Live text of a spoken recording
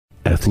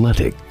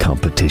athletic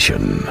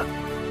competition.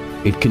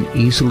 It can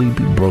easily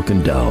be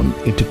broken down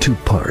into two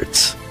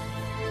parts: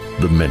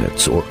 the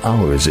minutes or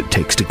hours it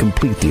takes to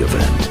complete the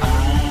event,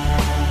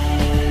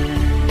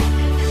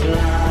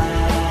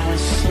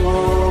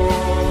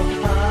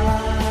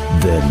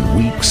 then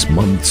weeks,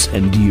 months,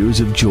 and years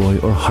of joy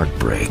or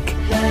heartbreak.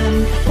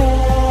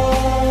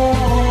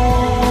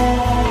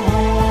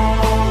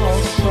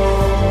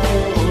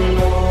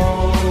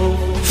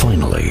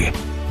 Finally,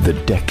 the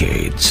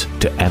decades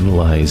to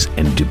analyze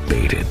and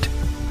debate it.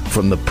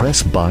 From the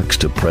press box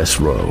to press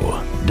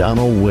row,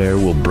 Donald Ware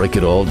will break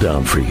it all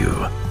down for you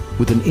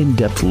with an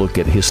in-depth look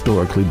at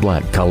historically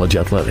black college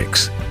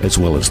athletics, as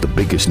well as the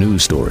biggest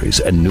news stories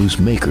and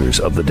newsmakers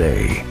of the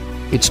day.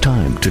 It's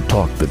time to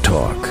talk the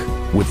talk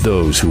with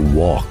those who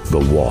walk the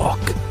walk.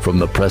 From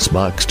the press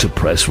box to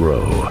press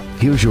row,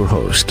 here's your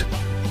host,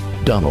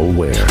 Donald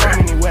Ware.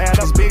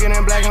 That's bigger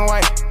than black and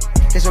white.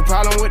 It's a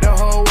problem with the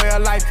whole way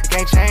of life.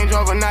 Can't change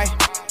overnight.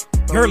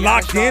 You're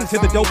locked in to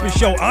the dopest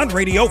show on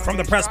radio, from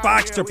the press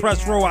box to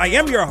press row. I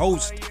am your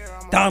host,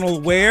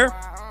 Donald Ware.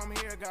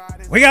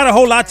 We got a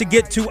whole lot to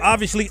get to,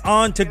 obviously,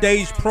 on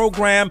today's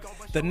program.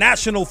 The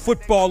National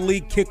Football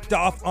League kicked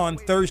off on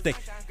Thursday.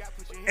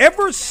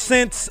 Ever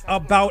since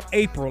about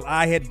April,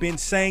 I had been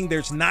saying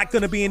there's not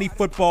going to be any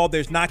football.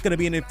 There's not going to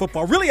be any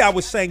football. Really, I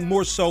was saying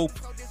more so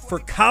for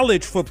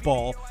college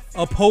football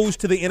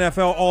opposed to the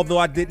NFL, although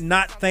I did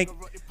not think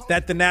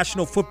that the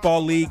National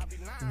Football League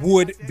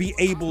would be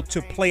able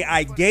to play.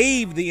 I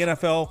gave the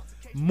NFL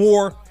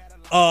more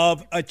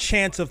of a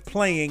chance of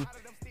playing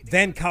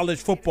than college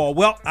football.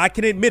 Well, I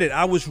can admit it.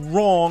 I was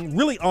wrong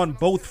really on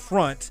both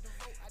fronts.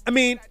 I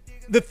mean,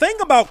 the thing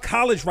about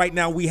college right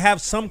now, we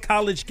have some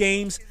college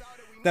games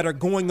that are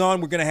going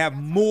on. We're going to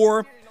have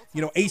more.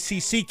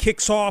 ACC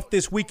kicks off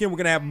this weekend. We're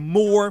going to have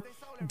more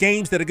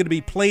games that are going to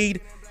be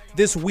played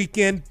this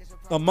weekend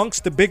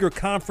amongst the bigger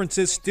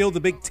conferences. Still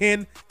the Big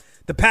Ten.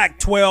 The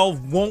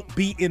Pac-12 won't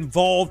be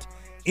involved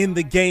in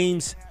the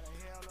games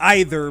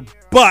either,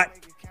 but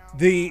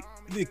the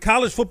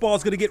college football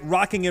is going to get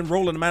rocking and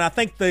rolling. Man, I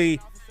think the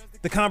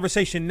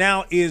conversation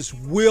now is,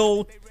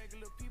 will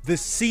the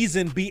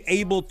season be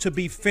able to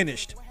be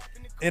finished?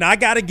 And I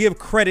got to give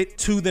credit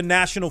to the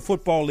National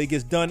Football League.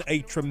 Has done a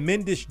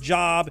tremendous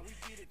job.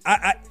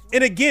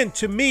 And again,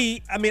 to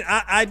me, I mean,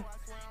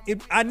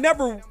 I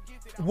never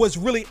was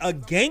really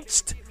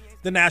against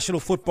the National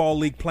Football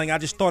League playing. I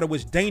just thought it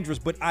was dangerous,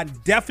 but I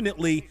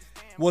definitely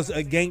was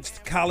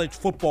against college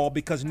football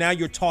because now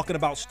you're talking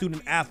about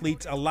student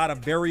athletes, a lot of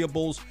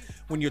variables.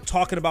 When you're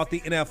talking about the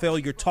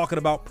NFL, you're talking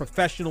about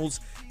professionals.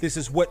 This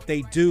is what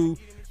they do.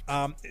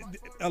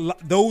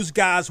 Those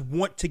guys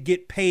want to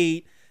get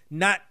paid,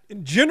 not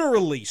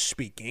generally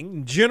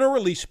speaking,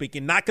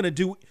 not going to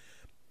do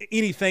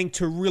anything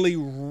to really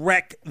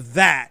wreck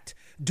that,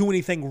 do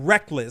anything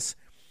reckless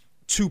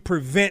to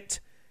prevent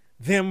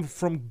them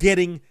from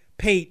getting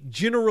paid.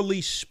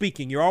 Generally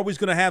speaking, you're always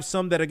going to have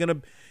some that are going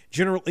to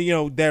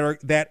generally,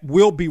 that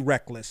will be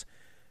reckless.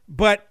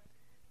 But,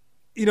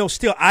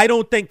 still, I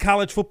don't think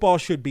college football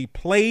should be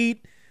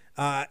played.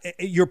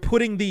 You're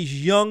putting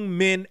these young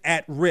men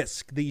at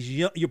risk.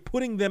 You're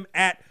putting them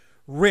at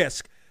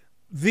risk.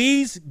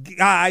 These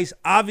guys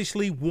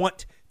obviously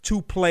want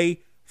to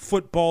play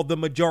football, the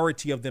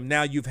majority of them.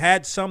 Now, you've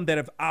had some that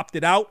have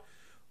opted out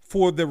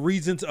for the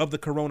reasons of the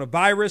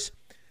coronavirus,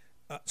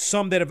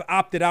 some that have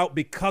opted out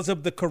because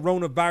of the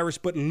coronavirus,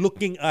 but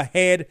looking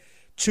ahead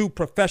to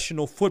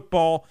professional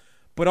football.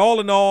 But all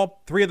in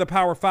all, 3 of the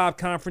Power 5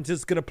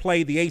 conferences going to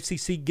play. The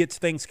ACC gets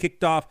things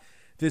kicked off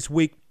this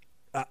week.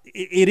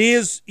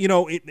 This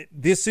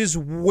is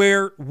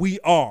where we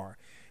are.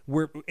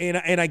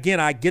 And again,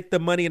 I get the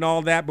money and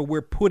all that, but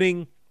we're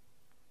putting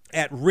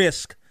at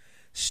risk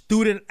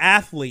student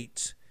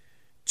athletes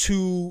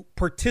to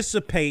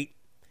participate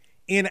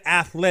in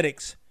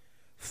athletics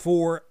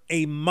for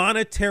a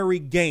monetary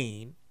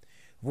gain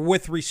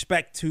with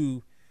respect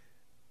to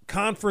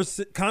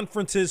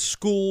conferences,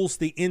 schools,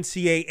 the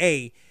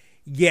NCAA,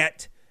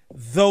 yet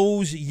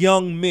those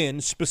young men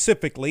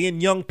specifically,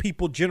 and young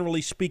people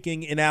generally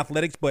speaking in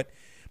athletics, but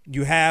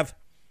you have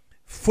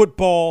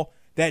football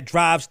that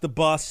drives the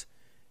bus,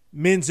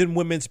 men's and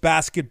women's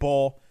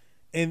basketball,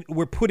 and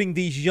we're putting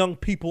these young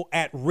people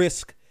at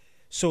risk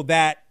so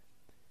that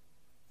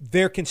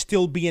there can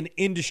still be an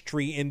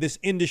industry, and this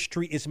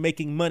industry is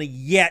making money,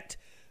 yet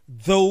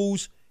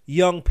those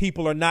young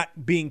people are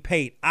not being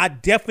paid. I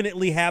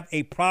definitely have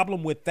a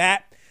problem with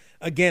that.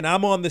 Again,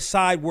 I'm on the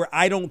side where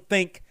I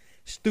think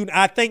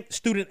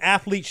student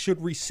athletes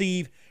should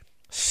receive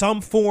some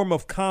form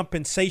of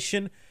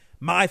compensation.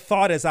 My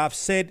thought, as I've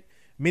said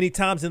many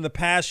times in the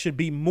past, should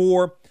be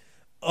more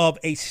of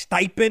a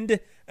stipend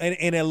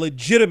and a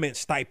legitimate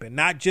stipend,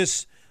 not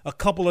just a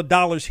couple of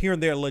dollars here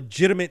and there, a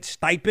legitimate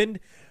stipend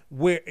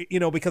where,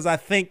 because I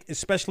think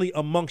especially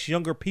amongst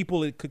younger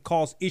people, it could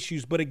cause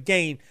issues. But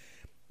again,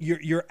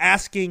 you're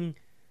asking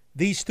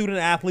these student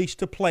athletes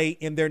to play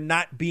and they're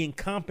not being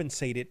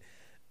compensated.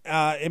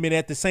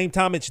 At the same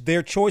time, it's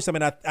their choice.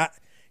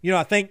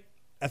 I think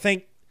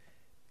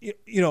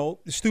the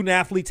student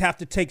athletes have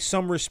to take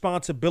some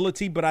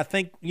responsibility. But I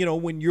think,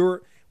 when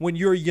you're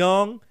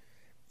young,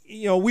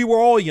 we were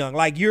all young.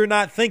 Like, you're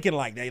not thinking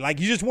like that. Like,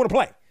 you just want to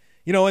play,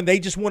 and they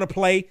just want to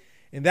play.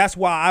 And that's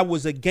why I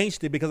was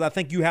against it, because I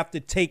think you have to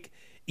take,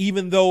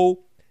 even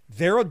though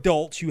they're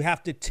adults, you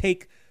have to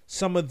take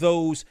some of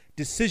those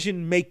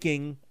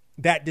decision-making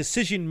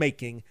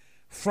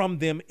from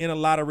them in a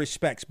lot of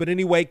respects. But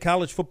anyway,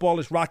 college football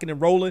is rocking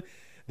and rolling.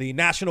 The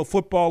National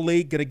Football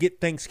League going to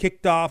get things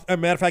kicked off. As a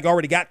matter of fact,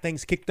 already got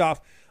things kicked off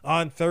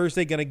on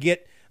Thursday. Going to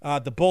get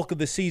the bulk of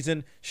the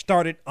season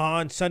started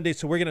on Sunday.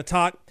 So we're going to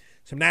talk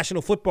some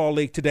National Football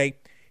League today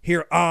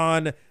here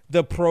on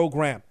the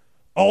program.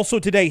 Also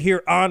today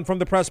here on From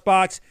the Press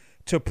Box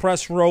to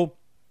Press Row,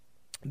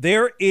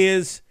 there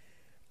is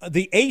a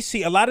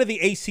lot of the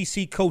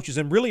ACC coaches,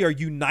 and really are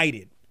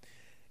united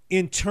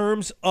in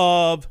terms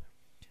of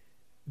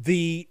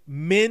the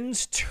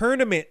men's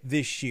tournament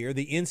this year,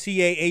 the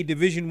NCAA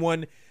Division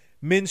I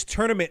men's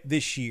tournament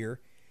this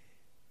year,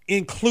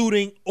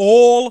 including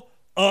all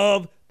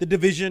of the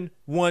Division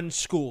I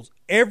schools.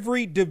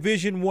 Every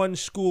Division I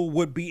school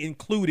would be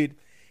included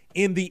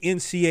in the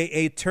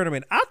NCAA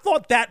tournament. I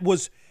thought that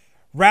was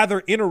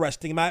rather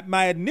interesting.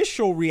 My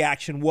initial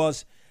reaction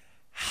was,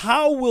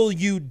 how will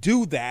you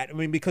do that? I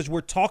mean, because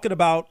we're talking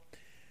about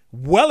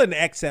well in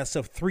excess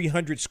of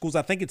 300 schools.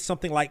 I think it's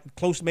something like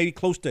close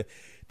to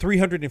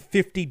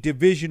 350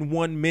 Division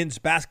I men's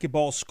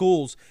basketball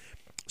schools.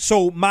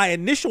 So my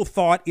initial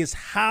thought is,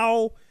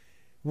 how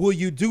will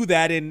you do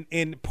that?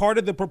 And part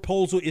of the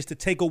proposal is to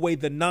take away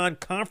the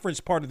non-conference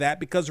part of that,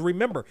 because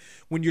remember,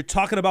 when you're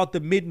talking about the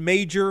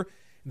mid-major,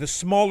 the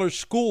smaller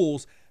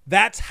schools,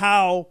 that's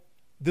how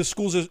the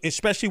schools,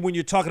 especially when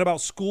you're talking about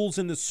schools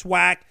in the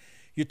SWAC,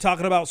 you're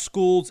talking about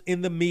schools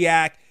in the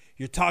MEAC,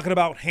 you're talking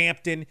about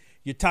Hampton,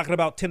 you're talking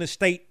about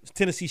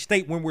Tennessee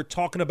State. When we're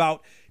talking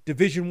about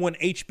Division I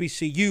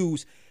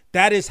HBCUs,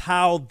 that is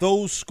how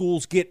those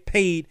schools get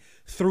paid,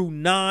 through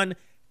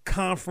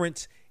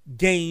non-conference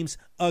games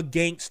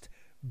against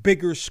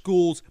bigger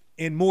schools,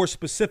 and more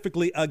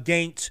specifically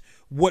against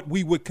what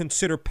we would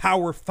consider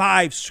Power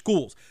 5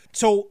 schools.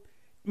 So,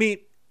 I mean,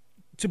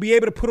 to be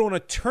able to put on a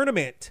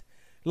tournament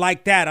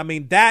like that, I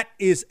mean, that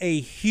is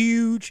a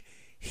huge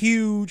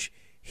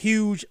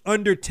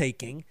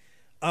undertaking.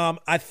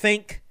 I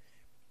think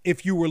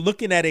if you were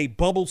looking at a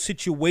bubble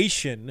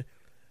situation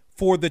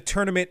for the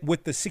tournament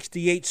with the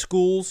 68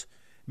 schools,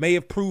 may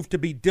have proved to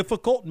be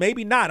difficult.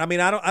 Maybe not. I mean,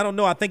 I don't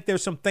know. I think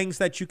there's some things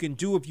that you can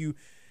do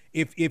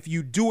if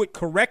you do it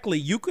correctly.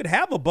 You could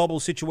have a bubble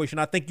situation.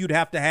 I think you'd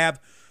have to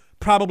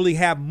probably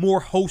have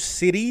more host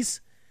cities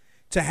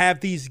to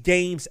have these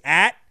games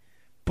at.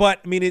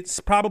 But I mean, it's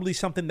probably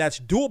something that's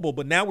doable.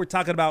 But now we're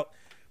talking about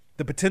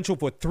the potential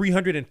for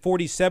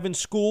 347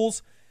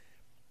 schools.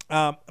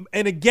 And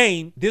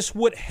again, this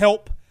would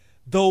help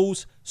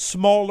those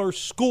smaller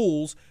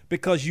schools,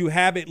 because you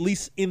have, at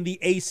least in the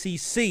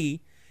ACC,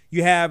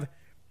 you have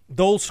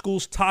those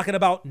schools talking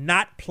about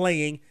not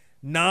playing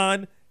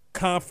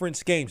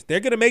non-conference games. They're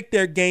going to make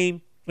their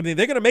game. I mean,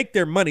 they're going to make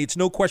their money. It's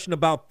no question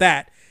about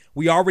that.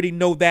 We already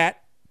know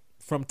that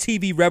from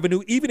TV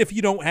revenue. Even if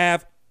you don't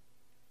have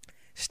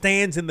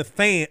fans in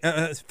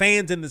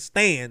the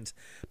stands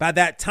by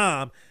that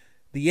time,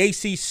 the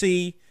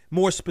ACC,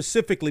 more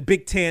specifically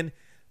Big Ten,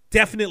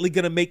 definitely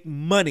going to make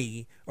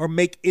money, or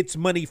make its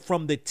money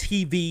from the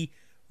TV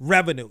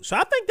revenue. So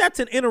I think that's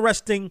an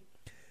interesting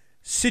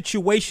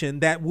situation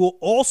that we'll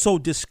also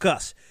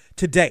discuss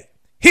today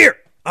here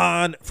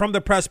on From the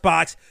Press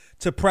Box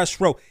to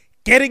Press Row.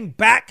 Getting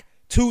back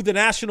to the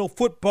National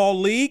Football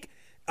League,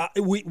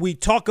 we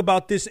talk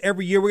about this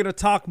every year. We're going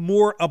to talk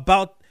more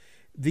about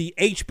the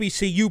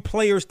HBCU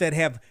players that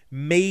have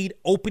made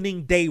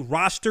opening day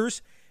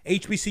rosters.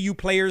 HBCU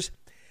players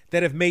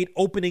that have made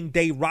opening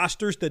day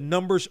rosters. The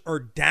numbers are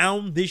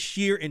down this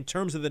year in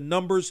terms of the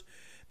numbers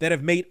that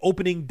have made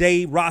opening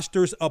day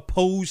rosters,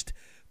 opposed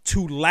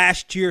to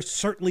last year,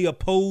 certainly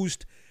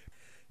opposed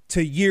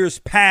to years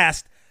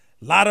past.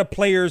 A lot of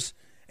players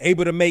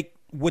able to make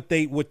what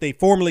they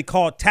formerly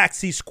called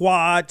taxi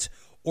squads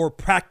or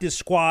practice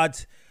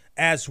squads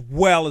as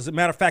well. As a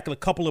matter of fact, a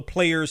couple of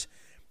players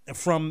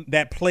from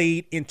that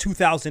played in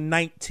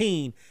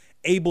 2019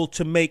 able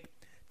to make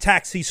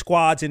taxi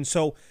squads. And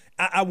so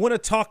I want to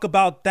talk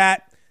about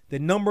that, the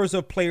numbers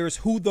of players,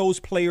 who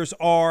those players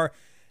are.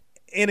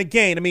 And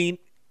again, I mean,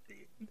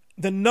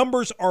 the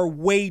numbers are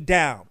way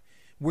down.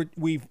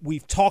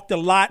 We've talked a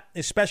lot,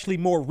 especially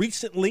more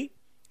recently,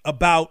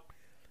 about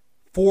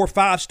 4 or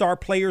 5-star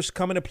players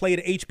coming to play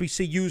at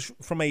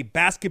HBCUs from a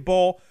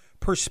basketball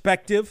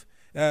perspective,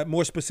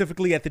 more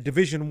specifically at the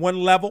Division I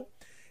level.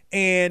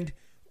 And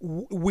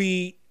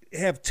we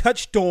have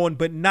touched on,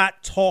 but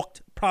not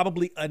talked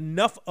probably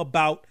enough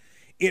about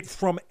it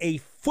from a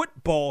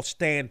football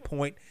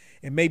standpoint,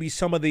 and maybe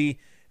some of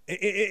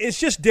it's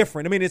just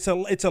different. I mean, it's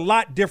a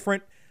lot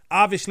different,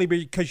 obviously,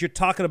 because you're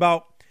talking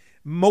about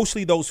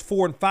mostly those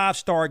 4 and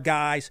 5-star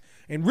guys,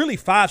 and really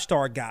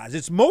 5-star guys.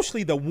 It's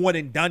mostly the one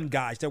and done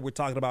guys that we're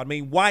talking about. I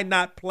mean, why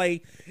not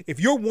play? If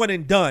you're one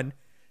and done,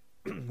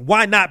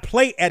 why not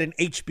play at an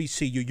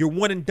HBCU? You're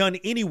one and done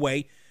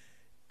anyway.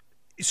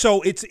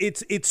 So it's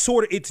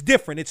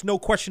different. It's no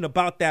question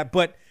about that.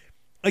 But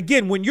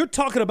again, when you're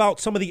talking about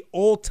some of the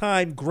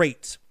all-time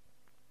greats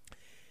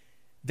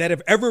that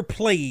have ever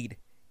played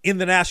in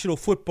the National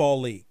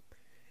Football League,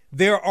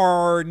 there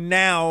are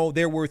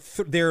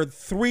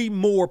 3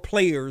 more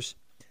players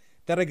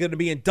that are going to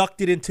be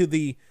inducted into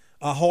the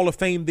Hall of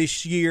Fame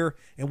this year,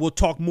 and we'll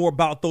talk more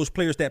about those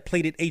players that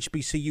played at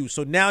HBCU.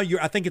 So now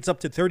I think it's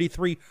up to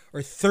 33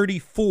 or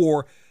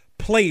 34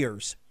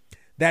 players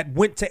that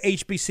went to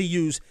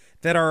HBCUs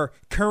that are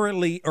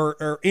currently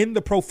or in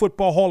the Pro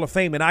Football Hall of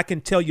Fame, and I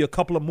can tell you a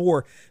couple of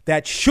more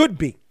that should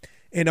be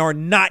and are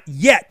not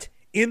yet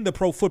in the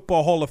Pro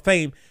Football Hall of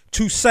Fame,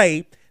 to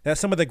say that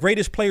some of the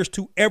greatest players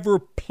to ever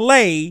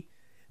play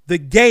the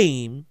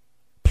game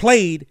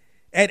played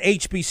at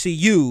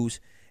HBCUs.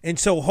 And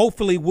so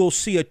hopefully we'll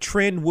see a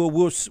trend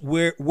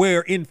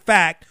where in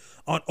fact,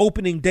 on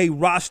opening day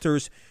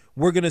rosters,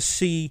 we're going to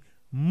see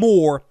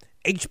more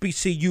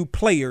HBCU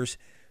players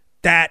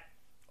that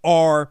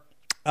are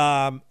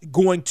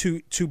going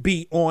to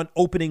be on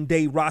opening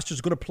day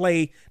rosters, going to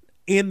play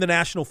in the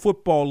National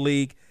Football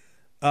League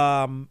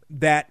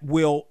that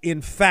will,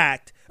 in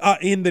fact,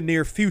 in the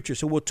near future.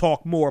 So we'll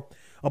talk more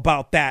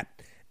about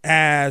that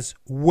as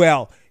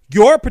well.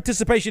 Your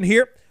participation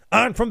here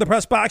on From the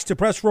Press Box to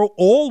Press Row,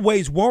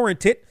 always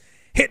warranted.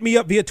 Hit me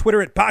up via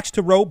Twitter at Box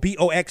to Row,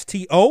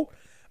 BOXTO,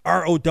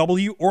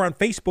 ROW, or on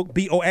Facebook,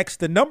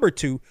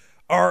 BOX2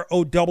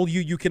 ROW.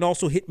 You can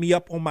also hit me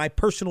up on my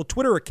personal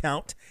Twitter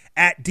account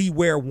at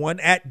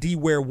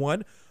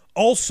DWare1,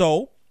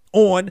 Also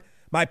on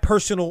my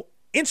personal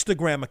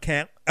Instagram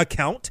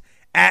account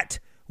at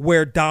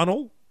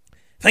WhereDonald.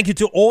 Thank you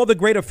to all the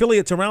great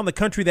affiliates around the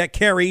country that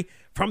carry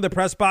From the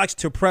Press Box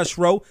to Press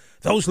Row,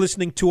 those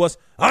listening to us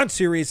on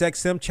Sirius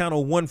XM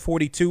Channel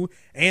 142,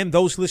 and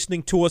those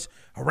listening to us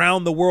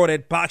around the world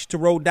at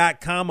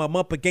box2row.com. I'm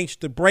up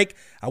against the break.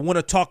 I want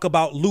to talk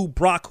about Lou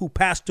Brock, who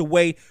passed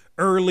away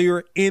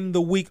earlier in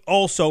the week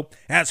also,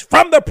 as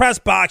From the Press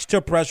Box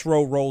to Press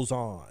Row rolls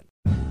on.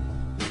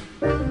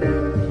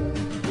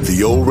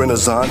 The old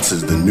Renaissance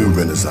is the new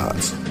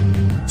Renaissance,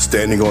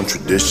 standing on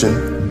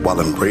tradition while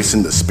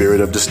embracing the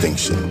spirit of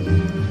distinction.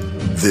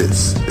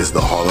 This is the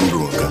Harlem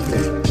Brewing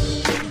Company.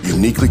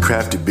 Uniquely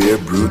crafted beer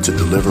brewed to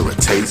deliver a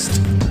taste,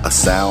 a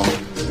sound,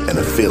 and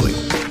a feeling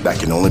that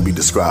can only be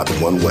described in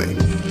one way: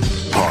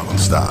 Harlem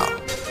style.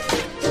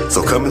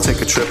 So come and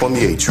take a trip on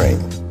the A-Train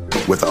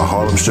with our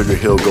Harlem Sugar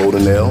Hill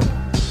Golden Ale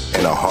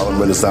and our Harlem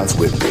Renaissance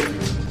Wit Beer,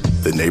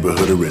 the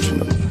neighborhood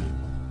original.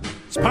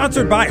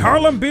 Sponsored by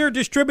Harlem Beer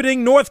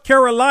Distributing North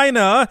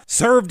Carolina,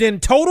 served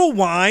in Total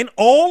Wine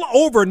all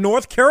over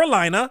North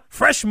Carolina,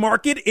 Fresh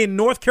Market in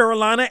North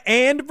Carolina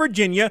and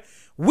Virginia,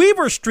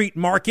 Weaver Street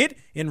Market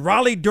in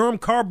Raleigh, Durham,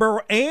 Carrboro,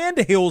 and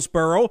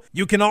Hillsborough.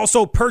 You can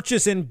also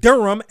purchase in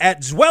Durham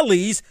at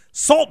Zwelly's,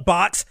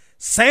 Saltbox,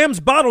 Sam's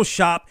Bottle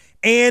Shop,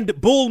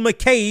 and Bull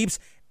McCabe's,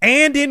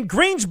 and in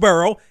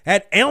Greensboro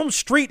at Elm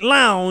Street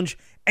Lounge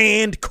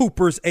and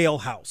Cooper's Ale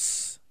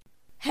House.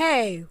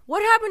 Hey,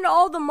 what happened to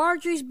all the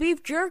Marjorie's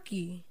beef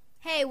jerky?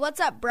 Hey, what's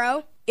up,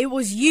 bro? It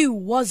was you,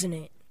 wasn't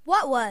it?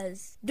 What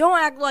was? Don't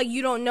act like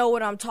you don't know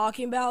what I'm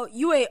talking about.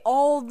 You ate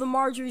all of the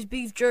Marjorie's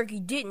beef jerky,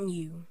 didn't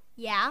you?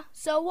 Yeah,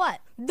 so what?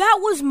 That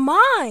was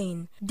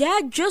mine.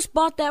 Dad just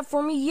bought that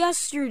for me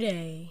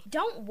yesterday.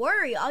 Don't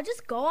worry, I'll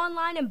just go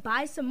online and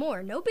buy some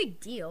more. No big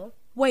deal.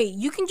 Wait,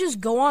 you can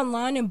just go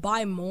online and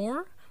buy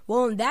more?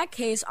 Well, in that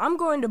case, I'm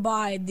going to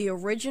buy the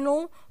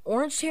original,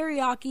 orange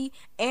teriyaki,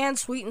 and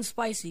sweet and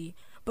spicy.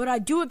 But I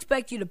do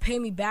expect you to pay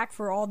me back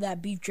for all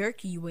that beef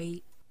jerky you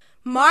ate.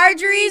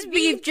 Marjorie's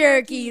Beef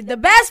Jerky, the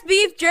best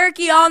beef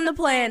jerky on the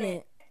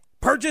planet.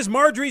 Purchase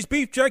Marjorie's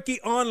Beef Jerky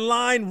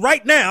online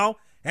right now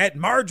at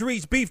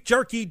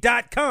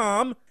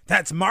marjoriesbeefjerky.com.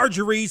 That's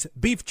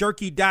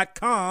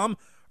marjoriesbeefjerky.com.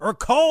 Or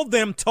call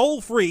them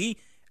toll-free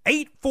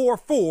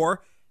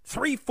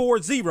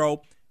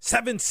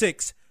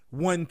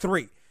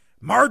 844-340-7613.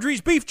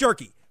 Marjorie's Beef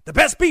Jerky, the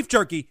best beef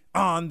jerky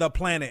on the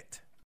planet.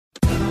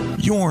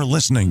 You're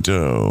listening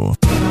to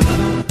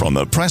From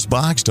the Press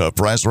Box to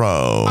Press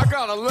Row. I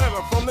got a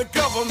letter from the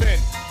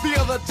government the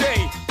other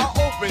day.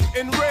 I opened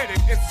and read it.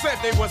 It said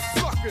they were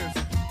suckers.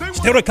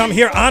 Still to come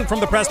here on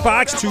From the Press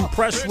Box to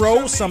Press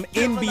Row, some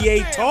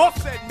NBA talk,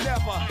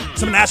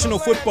 some National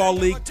Football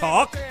League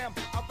talk,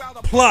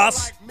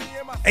 plus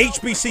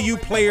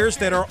HBCU players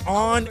that are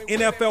on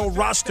NFL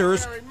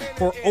rosters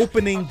for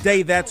opening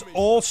day. That's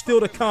all still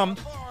to come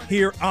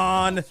here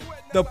on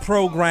the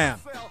program.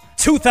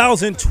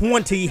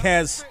 2020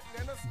 has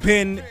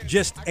been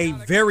just a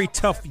very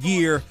tough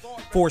year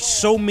for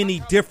so many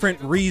different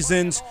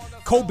reasons.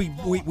 Kobe,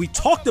 we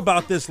talked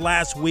about this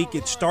last week.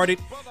 It started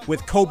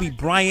with Kobe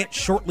Bryant.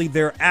 Shortly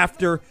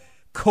thereafter,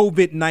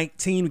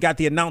 COVID-19. We got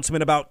the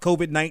announcement about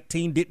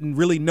COVID-19. Didn't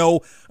really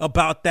know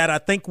about that. I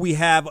think we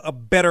have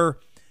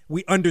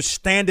we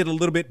understand it a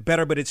little bit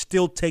better, but it's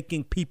still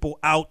taking people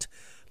out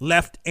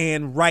left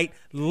and right.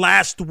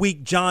 Last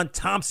week, John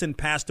Thompson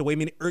passed away. I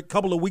mean, a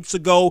couple of weeks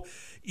ago,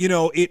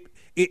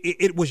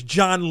 it was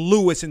John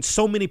Lewis, and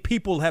so many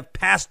people have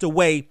passed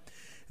away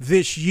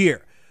this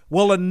year.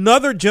 Well,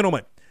 another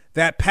gentleman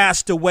that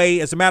passed away,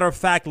 as a matter of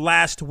fact,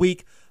 last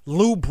week,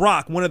 Lou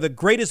Brock, one of the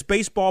greatest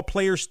baseball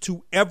players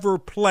to ever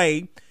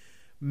play.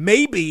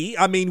 Maybe,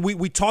 I mean,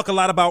 we talk a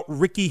lot about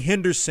Rickey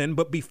Henderson,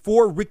 but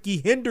before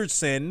Rickey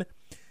Henderson,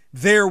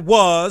 there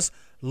was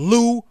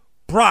Lou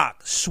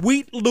Brock,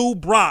 sweet Lou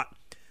Brock,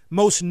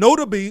 most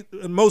notably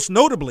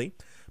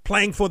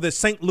playing for the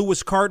St.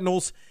 Louis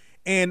Cardinals,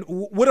 and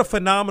what a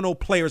phenomenal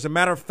player. As a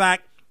matter of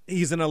fact,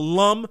 he's an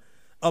alum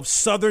of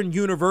Southern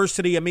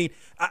University. I mean,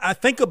 I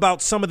think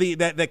about some of the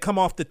that come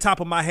off the top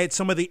of my head,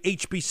 some of the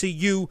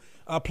HBCU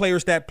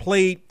players that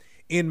played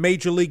in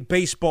Major League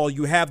Baseball.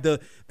 You have the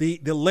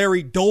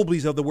Larry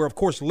Dobies of the world. Of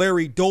course,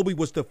 Larry Doby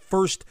was the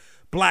first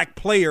black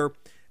player.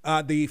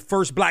 The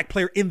first black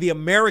player in the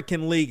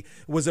American League,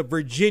 was a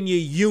Virginia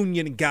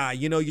Union guy.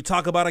 You know, you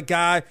talk about a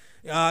guy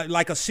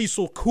like a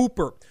Cecil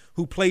Cooper,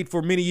 who played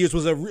for many years,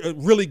 was a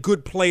really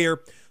good player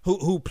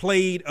who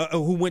played,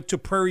 who went to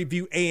Prairie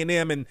View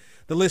A&M, and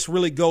the list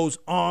really goes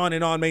on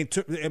and on.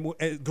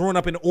 Growing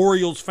up an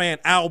Orioles fan,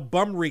 Al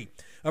Bumry,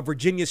 a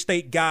Virginia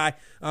State guy,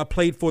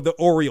 played for the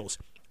Orioles.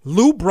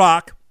 Lou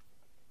Brock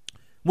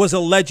was a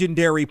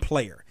legendary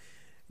player,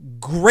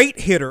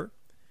 great hitter,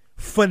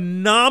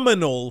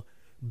 phenomenal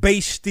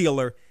base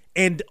stealer,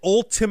 and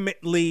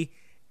ultimately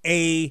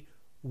a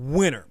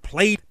winner.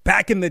 Played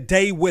back in the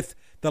day with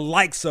the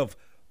likes of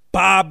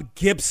Bob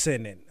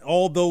Gibson and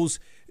all those,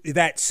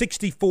 that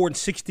 64 and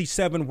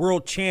 67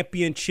 World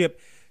Championship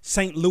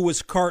St.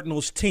 Louis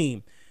Cardinals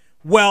team.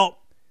 Well,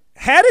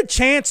 had a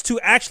chance to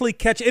actually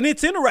catch, and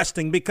it's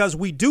interesting because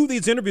we do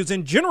these interviews,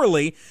 and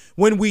generally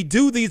when we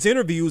do these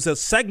interviews, a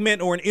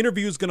segment or an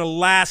interview is going to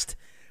last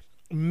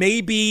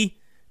maybe,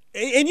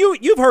 and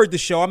you've heard the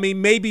show, I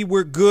mean, maybe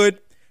we're good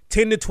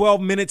 10 to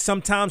 12 minutes.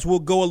 Sometimes we'll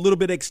go a little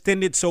bit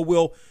extended, so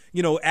we'll,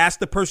 ask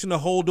the person to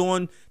hold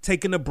on,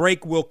 taking a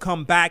break, we'll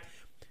come back.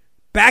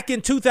 Back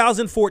in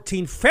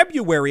 2014,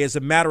 February, as a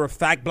matter of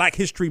fact, Black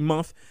History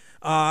Month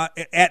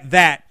at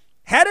that,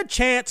 had a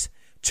chance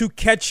to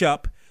catch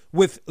up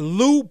with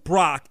Lou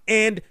Brock.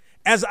 And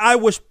as I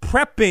was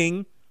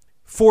prepping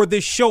for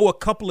this show a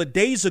couple of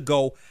days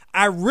ago,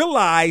 I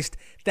realized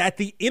that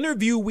the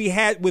interview we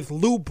had with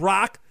Lou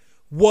Brock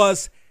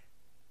was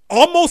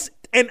almost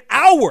an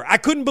hour. I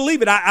couldn't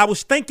believe it. I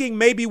was thinking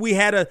maybe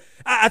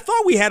I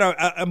thought we had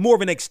a more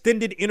of an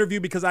extended interview,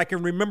 because I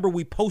can remember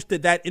we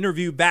posted that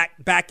interview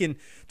back in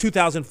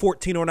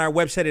 2014 on our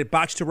website at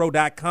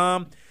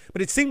box2row.com.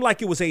 But it seemed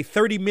like it was a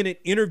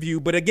 30-minute interview.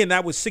 But again,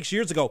 that was 6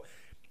 years ago,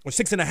 or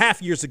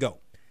 6.5 years ago.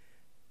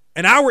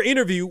 An hour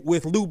interview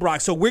with Lou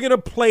Brock. So we're going to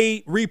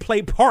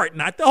replay part,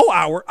 not the whole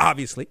hour,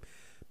 obviously,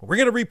 but we're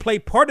going to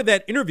replay part of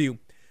that interview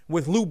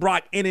with Lou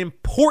Brock, an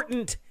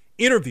important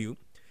interview.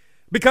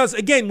 Because,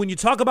 again, when you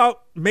talk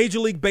about Major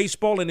League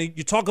Baseball and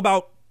you talk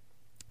about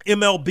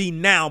MLB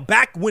now,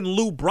 back when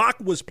Lou Brock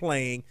was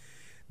playing,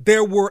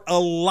 there were a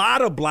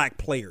lot of black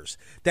players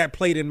that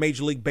played in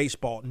Major League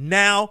Baseball.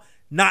 Now,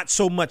 not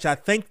so much. I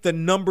think the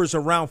number's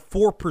around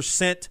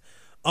 4%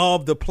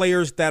 of the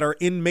players that are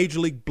in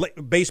Major League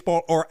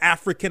Baseball are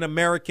African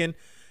American.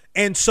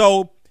 And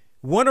so,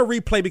 want to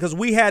replay, because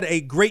we had a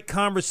great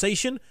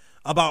conversation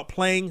about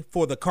playing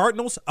for the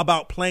Cardinals,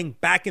 about playing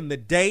back in the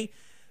day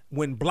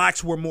when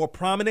blacks were more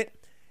prominent,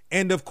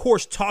 and of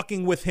course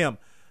talking with him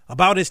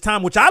about his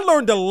time, which I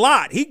learned a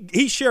lot.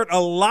 He shared a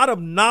lot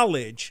of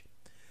knowledge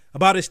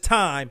about his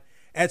time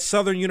at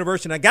Southern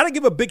University. And I got to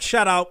give a big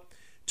shout out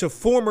to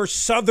former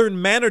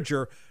Southern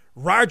manager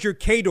Roger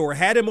Cador.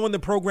 Had him on the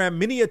program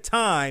many a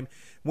time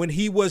when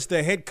he was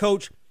the head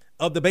coach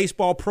of the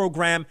baseball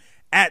program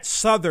at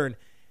Southern.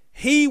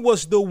 He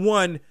was the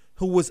one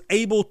who was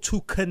able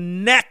to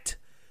connect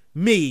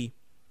me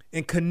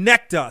and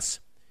connect us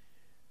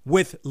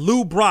with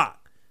Lou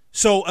Brock.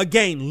 So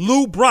again,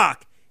 Lou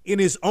Brock, in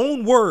his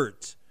own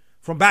words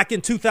from back in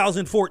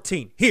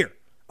 2014, here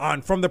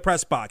on From the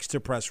Press Box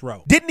to Press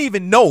Row. Didn't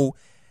even know,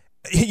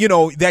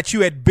 that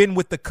you had been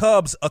with the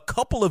Cubs a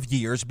couple of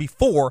years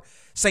before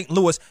St.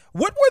 Louis.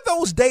 What were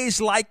those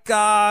days like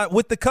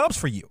with the Cubs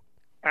for you?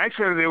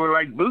 Actually, they were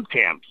like boot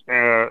camps.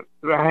 I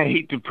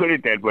hate to put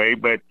it that way,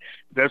 but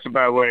that's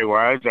about what it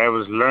was. I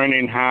was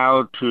learning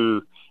how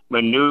to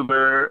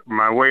maneuver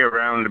my way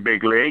around the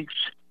big leagues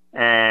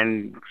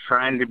and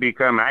trying to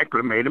become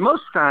acclimated.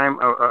 Most of the time,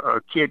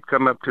 a kid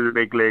come up to the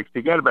big leagues,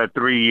 they got about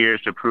 3 years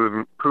to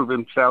prove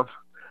himself.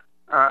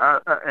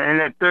 And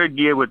that third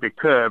year with the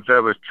Cubs, I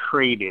was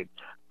traded.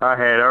 I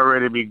had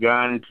already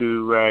begun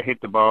to hit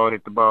the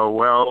ball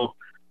well.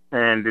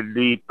 And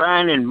the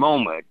defining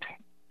moment,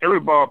 every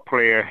ball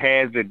player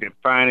has a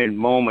defining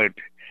moment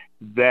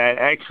that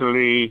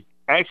actually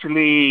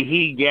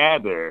he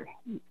gathered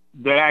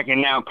that I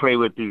can now play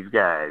with these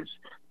guys.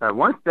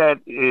 Once that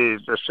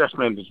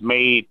assessment is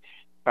made,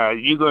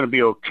 you're going to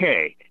be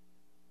okay.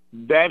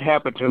 That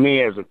happened to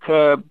me as a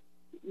Cub.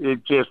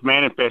 it just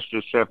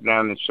manifested itself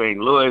down in St.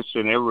 Louis,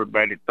 and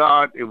everybody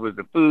thought it was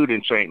the food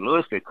in St.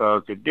 Louis that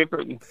caused it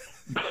different.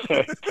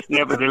 But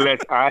nevertheless,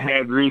 I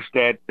had reached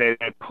that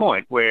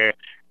point where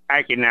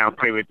I can now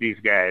play with these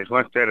guys.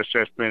 Once that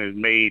assessment is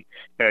made,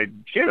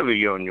 generally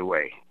you're on your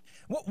way.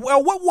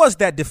 Well, what was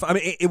that? I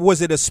mean,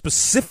 was it a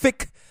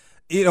specific,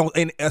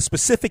 a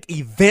specific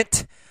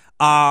event,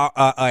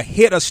 a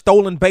hit, a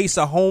stolen base,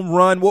 a home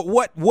run?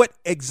 What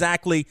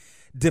exactly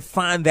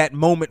defined that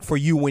moment for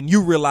you when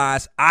you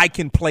realized I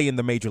can play in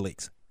the major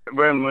leagues?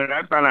 When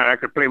I found out I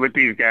could play with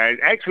these guys,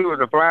 actually it was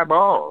a fly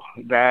ball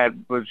that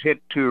was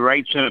hit to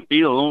right center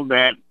field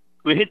that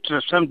we hit to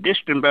some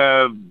distance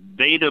by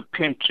Vada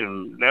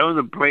Pinson. That was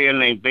a player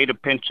named Vada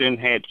Pinson,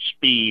 had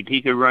speed.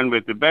 He could run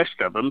with the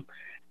best of them.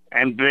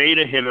 And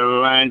Vada hit a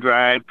line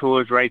drive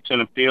towards right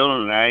center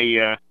field, and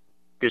I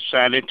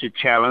decided to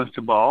challenge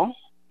the ball.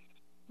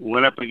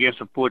 Went up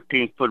against a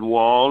 14-foot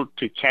wall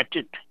to catch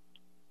it.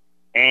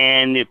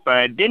 And if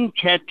I didn't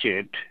catch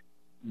it,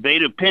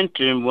 Vada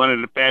Pinson, one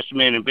of the fastest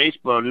men in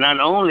baseball, not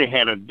only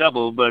had a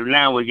double, but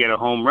now we get a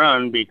home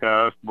run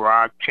because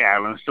Brock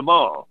challenged the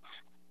ball.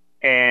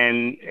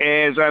 And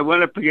as I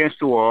went up against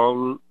the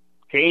wall,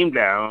 came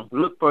down,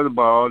 looked for the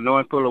ball,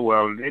 knowing full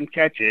well, didn't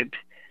catch it,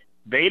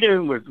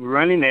 Vada was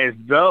running as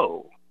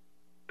though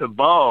the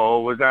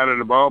ball was out of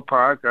the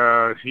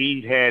ballpark.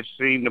 He had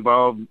seen the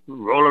ball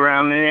roll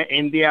around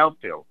in the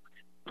outfield.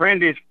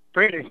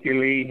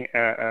 Frantically,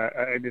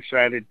 I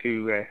decided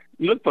to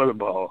look for the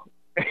ball.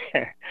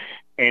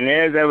 And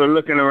as I was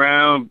looking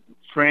around,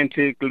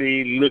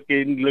 frantically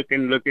looking,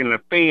 a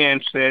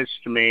fan says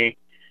to me,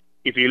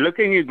 "If you look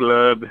in your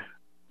glove,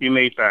 you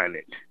may find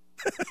it."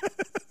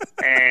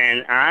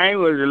 And I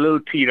was a little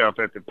teed off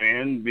at the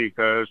pen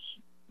because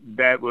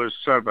that was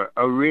sort of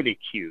a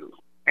ridicule.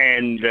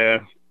 And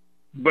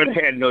but I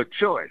had no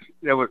choice.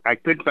 I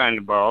couldn't find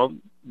the ball.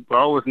 The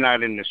ball was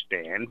not in the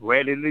stand.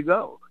 Where did it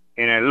go?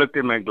 And I looked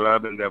at my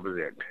glove, and that was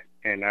it.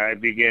 And I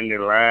began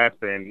to laugh,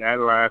 and I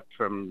laughed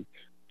from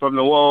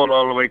the wall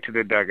all the way to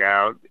the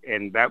dugout.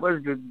 And that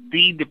was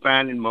the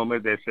defining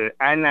moment that said,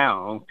 I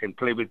now can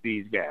play with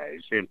these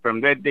guys. And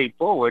from that day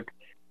forward,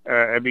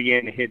 I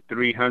began to hit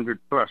 300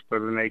 plus for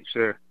the next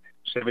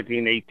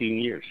 17, 18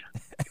 years.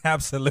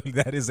 Absolutely.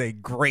 That is a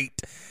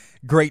great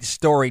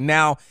story.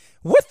 Now,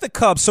 with the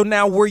Cubs, so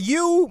now were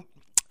you,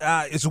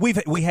 as we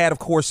had, of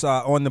course,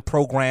 on the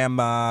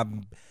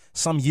program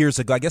some years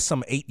ago, I guess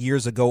some 8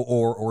 years ago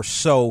or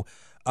so,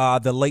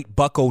 the late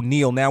Buck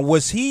O'Neil. Now,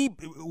 he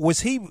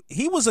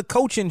was a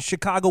coach in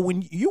Chicago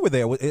when you were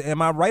there.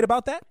 Am I right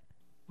about that?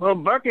 Well,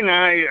 Buck and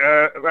I,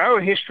 our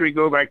history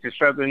go back to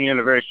Southern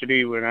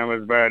University when I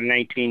was about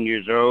 19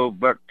 years old.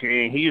 Buck,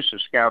 he used to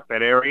scout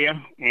that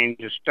area and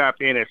just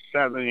stop in at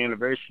Southern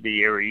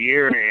University every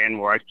year and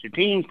watch the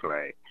team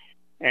play.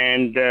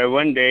 And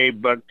one day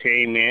Buck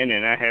came in,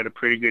 and I had a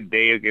pretty good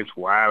day against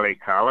Wiley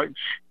College.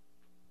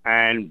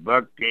 And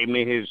Buck gave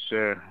me his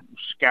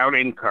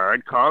scouting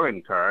card,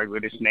 calling card,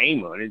 with his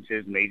name on it. It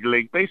says Major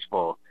League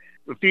Baseball.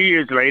 A few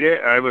years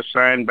later, I was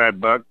signed by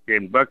Buck,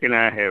 and Buck and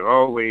I have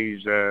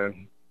always,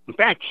 in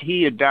fact,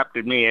 he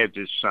adopted me as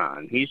his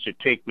son. He used to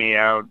take me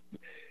out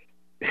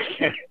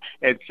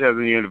at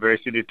Southern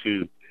University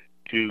to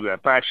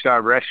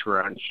five-star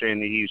restaurants,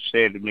 and he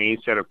said to me,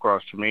 he sat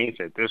across from me, he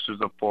said, "This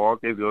is a fork.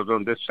 It goes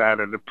on this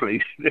side of the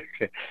plate."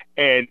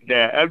 And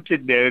I'm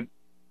sitting there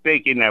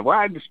thinking, now,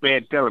 why is this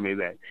man telling me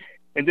that?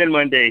 And then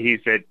one day he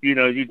said,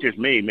 you just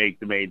may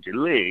make the major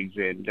leagues.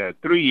 And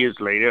 3 years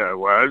later,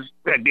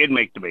 I did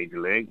make the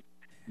major league.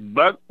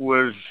 Buck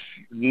was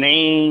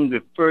named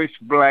the first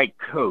black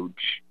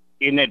coach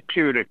in that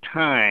period of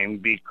time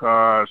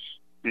because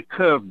the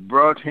Cubs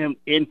brought him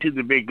into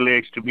the big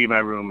leagues to be my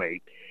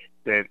roommate,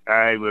 that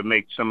I would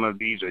make some of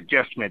these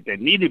adjustments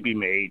that needed to be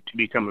made to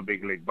become a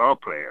big league ball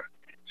player.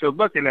 So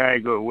Buck and I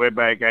go way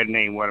back. I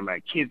named one of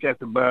my kids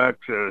after Buck.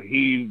 So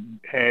he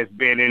has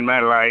been in my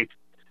life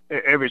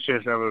ever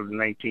since I was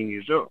 19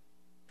 years old.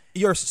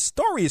 Your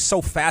story is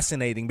so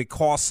fascinating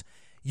because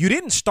you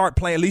didn't start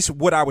playing, at least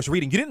what I was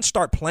reading, you didn't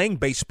start playing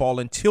baseball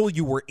until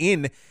you were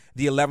in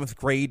the 11th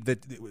grade.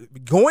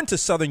 Going to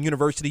Southern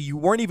University, you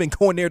weren't even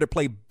going there to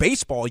play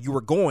baseball. You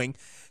were going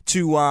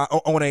to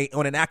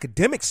on an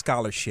academic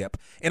scholarship,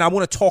 and I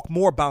want to talk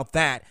more about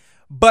that.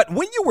 But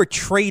when you were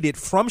traded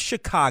from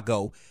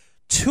Chicago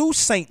to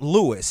St.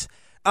 Louis,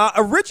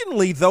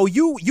 originally, though,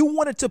 you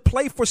wanted to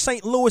play for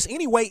St. Louis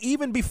anyway,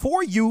 even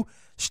before you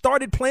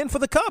started playing for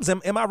the Cubs.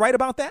 Am I right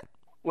about that?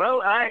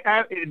 Well,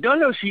 I don't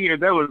know if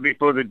that was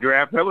before the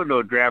draft. There was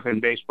no draft in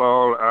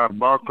baseball.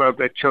 Ball club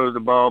that chose the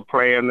ball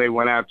player, and they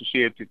went out to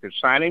see if they could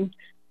sign him.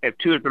 If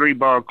 2 or 3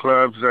 ball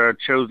clubs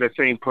chose that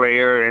same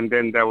player, and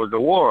then there was a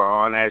war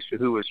on as to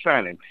who was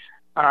signing.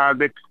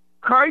 The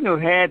Cardinal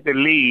had the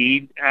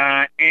lead,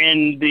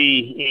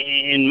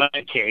 in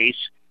my case,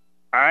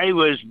 I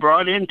was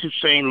brought into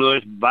St.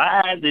 Louis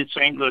by the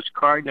St. Louis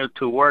Cardinal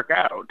to work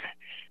out,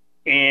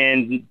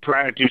 and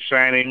prior to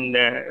signing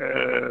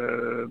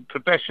the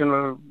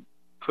professional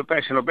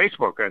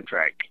baseball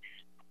contract.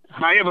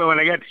 However, when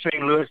I got to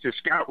St. Louis, the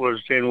scout was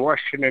in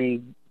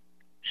Washington,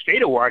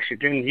 state of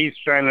Washington. He's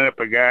signing up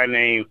a guy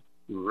named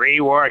Ray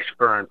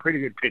Washburn, pretty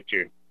good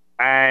pitcher.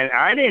 And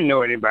I didn't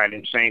know anybody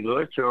in St.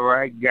 Louis, so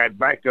I got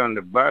back on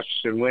the bus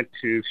and went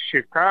to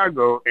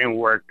Chicago and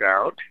worked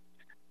out.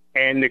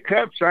 And the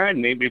Cubs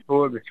signed me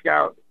before the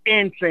scout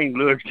in St.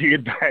 Louis to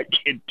get back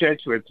in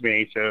touch with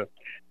me. So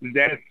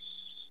that's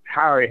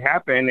how it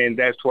happened, and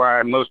that's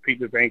why most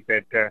people think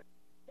that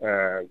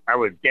I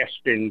was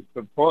destined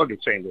for the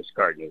St. Louis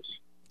Cardinals.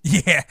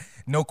 Yeah,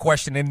 no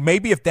question. And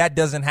maybe if that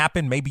doesn't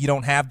happen, maybe you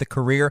don't have the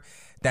career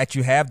that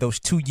you have. Those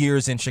 2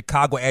 years in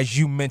Chicago, as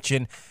you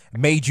mentioned,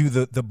 made you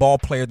the ball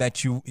player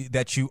that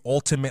you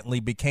ultimately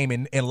became,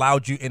 and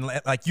allowed you, and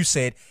like you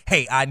said,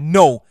 hey, I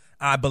know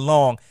I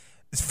belong.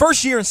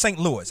 First year in St.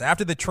 Louis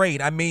after the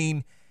trade, I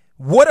mean,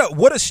 what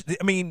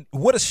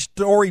a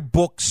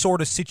storybook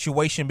sort of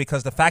situation,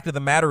 because the fact of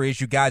the matter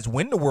is you guys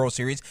win the World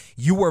Series.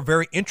 You were a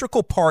very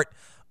integral part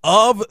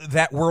of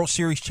that World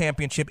Series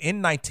championship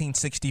in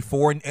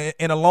 1964,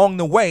 and along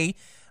the way,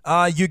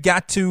 you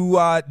got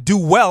to do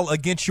well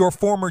against your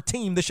former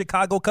team, the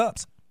Chicago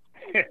Cubs.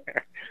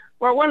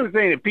 Well, one of the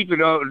things that people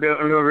don't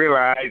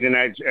realize, and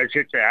I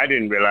should say I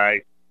didn't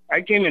realize,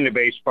 I came into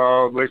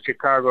baseball with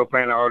Chicago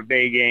playing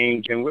all-day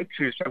games, and which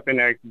is something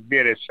I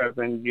did at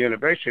Southern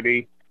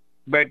University.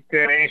 But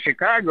in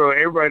Chicago,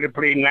 everybody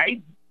played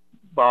night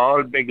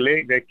ball, big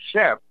league,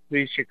 except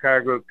the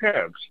Chicago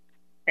Cubs.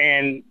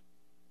 And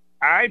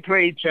I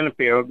played center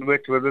field,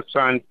 which was a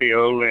sun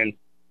field, and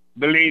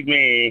believe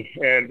me,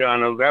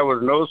 Donald, there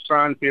was no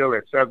sun field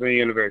at Southern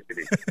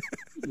University.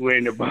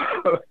 When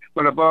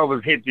the ball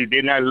was hit, you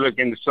did not look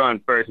in the sun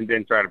first and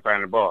then try to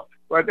find the ball.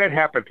 Well, that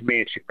happened to me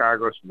in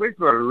Chicago, which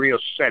was a real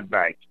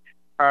setback.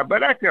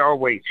 But I could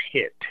always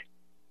hit.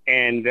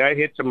 And I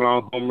hit some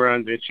long home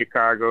runs in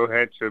Chicago,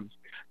 had some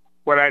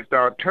what I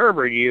thought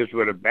terrible years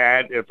with a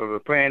bat. If I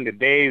was playing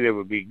today, there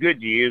would be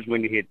good years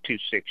when you hit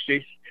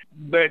 260s.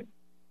 But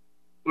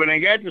when I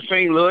got to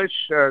St. Louis,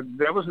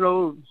 there was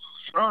no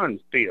sun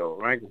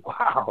field. Like,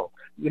 wow,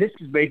 this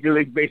is Major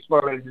League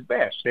Baseball at its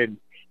best. And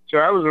so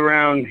I was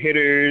around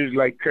hitters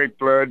like Kurt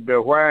Flood,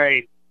 Bill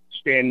White,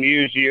 Stan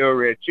Musial,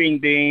 Red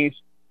Cindines,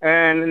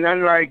 and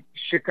unlike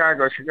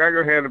Chicago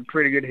had a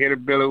pretty good hitter,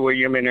 Billy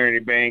Williams and Ernie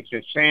Banks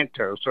and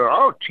Santos. So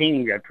all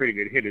teams got pretty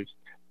good hitters.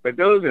 But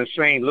those in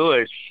St.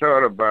 Louis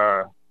sort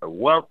of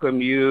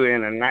welcome you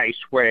in a nice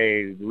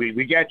way.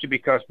 We got you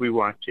because we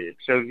want you.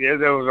 So yeah,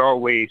 that was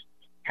always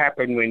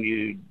happen when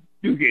you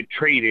do get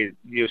traded.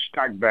 Your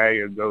stock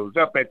value goes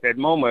up at that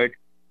moment,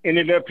 and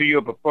it's up to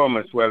your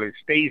performance whether it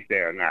stays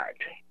there or not.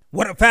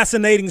 What a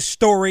fascinating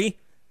story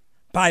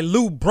by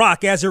Lou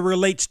Brock as it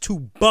relates to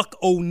Buck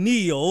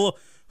O'Neil,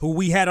 who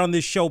we had on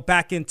this show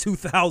back in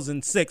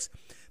 2006,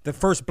 the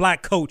first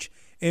black coach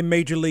in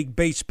Major League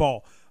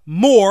Baseball.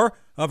 More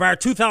of our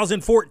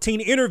 2014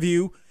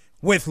 interview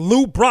with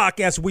Lou Brock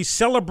as we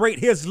celebrate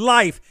his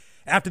life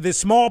after this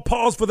small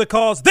pause for the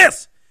cause.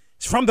 This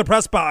is From the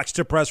Press Box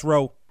to Press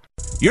Row.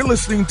 You're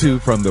listening to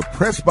From the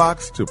Press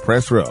Box to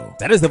Press Row.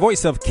 That is the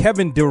voice of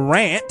Kevin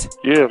Durant.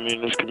 Yeah, I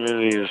mean, this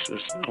community is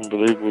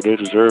unbelievable. They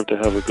deserve to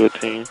have a good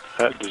team.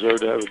 They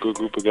deserve to have a good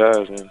group of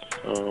guys, and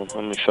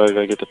I'm excited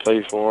I get to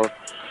play for them.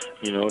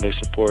 You know, they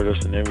support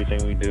us in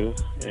everything we do,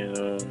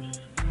 and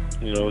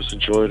you know, it's a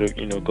joy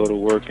to, go to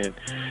work and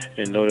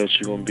know that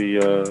you're going to be,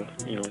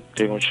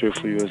 they're going to cheer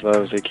for you as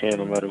loud as they can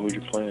no matter who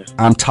you're playing.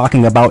 I'm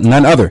talking about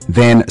none other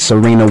than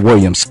Serena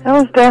Williams. That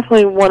was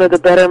definitely one of the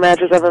better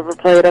matches I've ever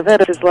played. I've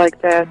had just like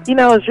that.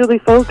 I was really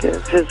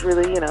focused, just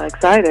really,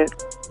 excited.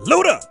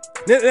 Luda!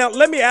 Now,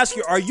 let me ask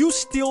you, are you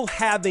still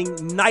having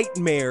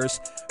nightmares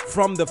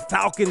from the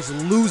Falcons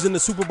losing the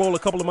Super Bowl a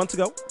couple of months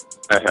ago?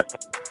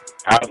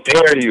 How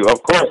dare you?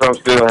 Of course I'm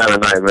still having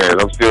nightmares.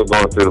 I'm still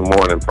going through the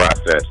mourning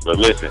process. But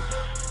listen,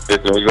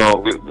 if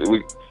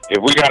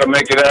we got to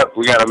make it up,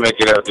 we got to make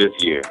it up this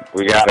year.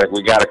 We got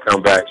to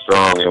come back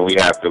strong, and we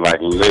have to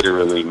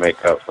literally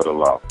make up for the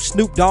loss.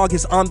 Snoop Dogg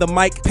is on the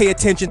mic. Pay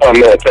attention. Oh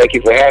man, thank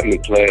you for having me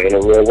play in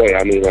a real way.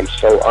 I mean, I'm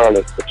so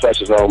honored. The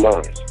pleasure's all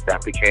mine. I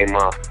became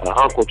an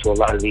uncle to a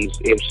lot of these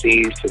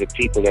MCs, to the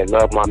people that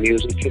love my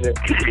music, to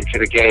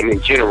the game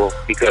in general,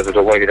 because of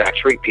the way that I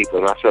treat people.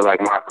 And I feel like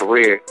my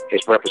career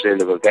is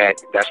representative of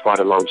that. That's why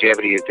the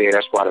longevity is there.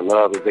 That's why the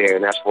love is there,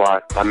 and that's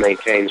why I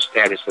maintain the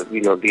status of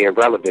being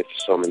relevant for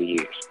so many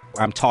years.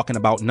 I'm talking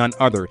about none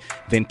other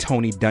than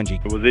Tony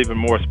Dungy. It was even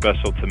more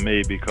special to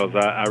me because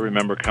I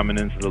remember coming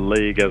into the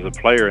league as a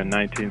player in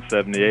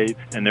 1978,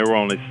 and there were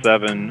only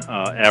 7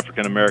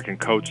 African-American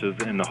coaches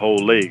in the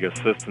whole league,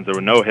 assistants. There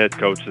were no head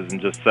coaches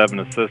and just 7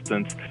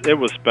 assistants. It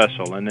was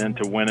special, and then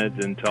to win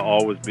it and to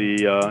always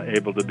be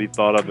able to be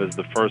thought of as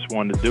the first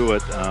one to do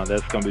it,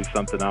 that's going to be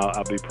something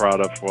I'll be proud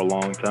of for a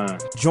long time.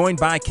 Joined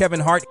by Kevin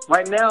Hart.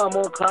 Right now, I'm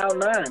on cloud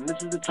 9.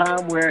 This is the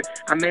time where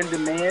I'm in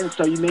demand,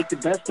 so you make the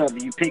best of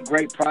it. You pick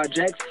great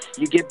projects,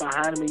 you get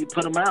behind them and you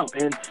put them out,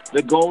 and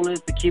the goal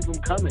is to keep them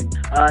coming.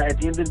 At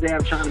the end of the day,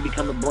 I'm trying to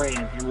become a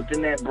brand, and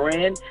within that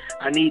brand,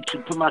 I need to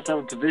put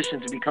myself in position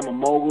to become a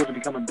mogul, to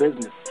become a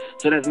business.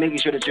 So that's making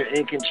sure that you're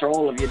in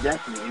control of your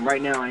destiny, and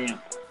right now I am.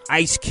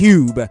 Ice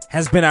Cube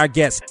has been our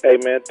guest. Hey,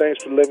 man,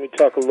 thanks for letting me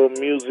talk a little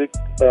music,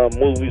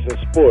 movies, and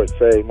sports.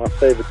 Hey, my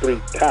favorite 3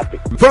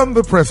 topics. From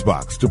the Press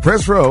Box to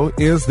Press Row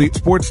is the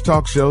sports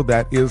talk show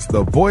that is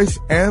the voice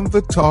and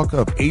the talk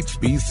of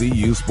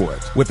HBCU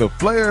sports, with a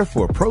flair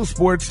for pro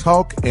sports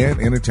talk and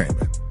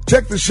entertainment.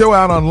 Check the show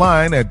out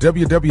online at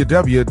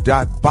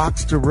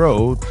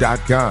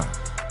www.boxtorow.com.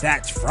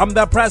 That's From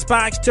the Press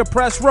Box to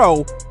Press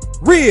Row,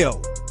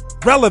 real,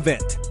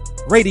 relevant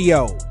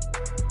radio.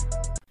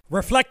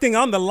 Reflecting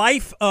on the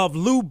life of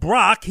Lou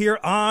Brock here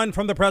on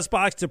From the Press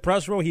Box to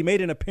Press Row. He made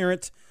an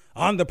appearance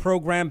on the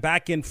program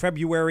back in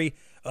February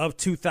of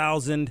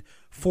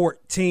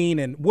 2014.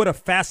 And what a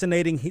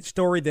fascinating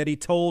story that he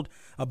told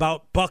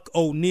about Buck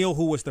O'Neil,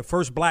 who was the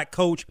first black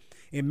coach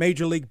in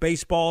Major League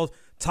Baseball.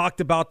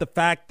 Talked about the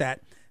fact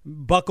that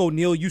Buck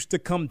O'Neil used to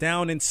come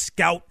down and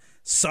scout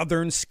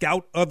Southern,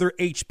 scout other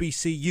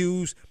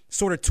HBCUs,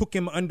 sort of took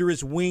him under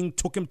his wing,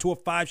 took him to a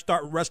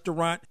 5-star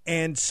restaurant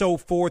and so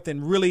forth,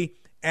 and really,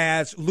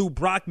 as Lou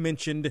Brock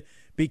mentioned,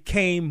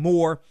 became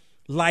more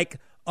like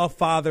a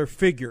father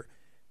figure.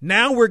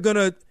 Now we're going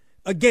to,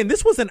 again,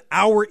 this was an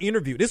hour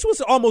interview. This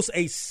was almost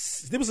a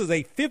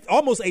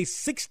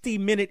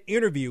 60-minute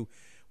interview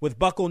with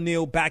Buck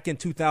O'Neil back in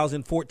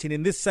 2014.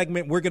 In this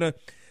segment, we're going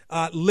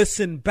to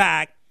listen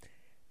back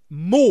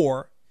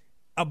more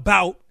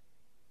about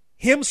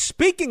him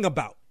speaking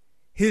about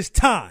his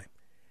time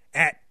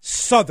at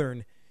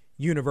Southern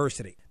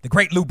University. The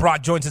great Lou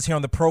Brock joins us here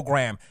on the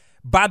program.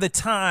 By the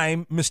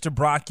time, Mr.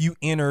 Brock, you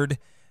entered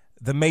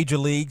the major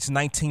leagues,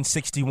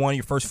 1961,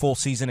 your first full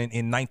season in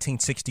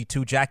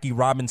 1962, Jackie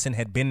Robinson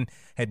had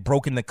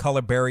broken the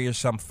color barrier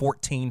some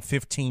 14,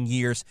 15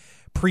 years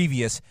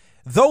previous.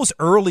 Those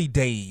early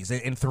days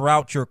and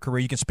throughout your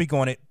career, you can speak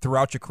on it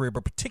throughout your career,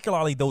 but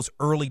particularly those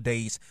early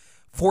days,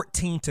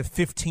 14 to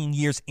 15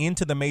 years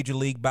into the major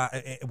league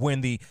when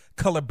the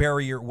color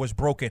barrier was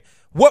broken.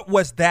 What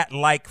was that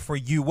like for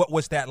you? What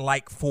was that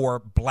like for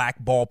black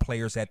ball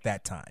players at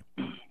that time?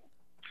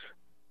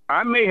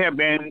 I may have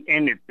been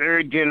in the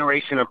 3rd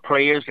generation of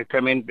players that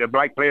come in, the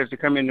black players that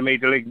come into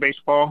Major League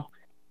Baseball.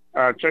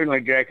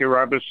 Certainly Jackie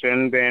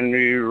Robinson, then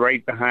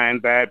right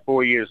behind that,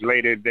 4 years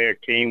later, there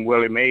came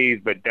Willie Mays,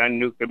 but Don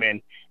Newcomb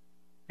and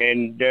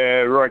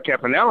Roy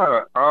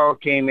Campanella all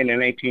came in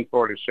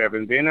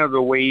 1947. Then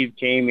another wave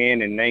came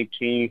in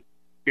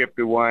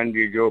 1951,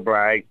 you Joe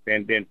Black,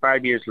 and then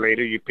 5 years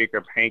later, you pick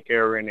up Hank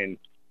Aaron and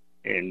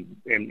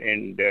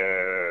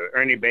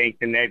Ernie Banks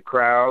in that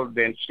crowd.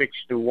 Then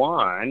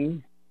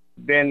 61,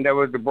 then there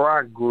was the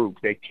Brock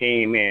group that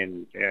came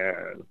in,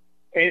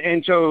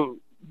 and so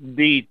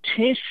the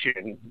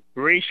tension,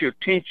 racial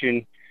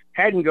tension,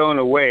 hadn't gone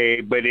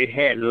away, but it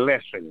had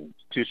lessened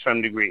to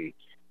some degree.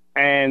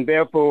 And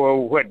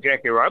therefore, what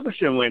Jackie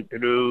Robinson went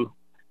through,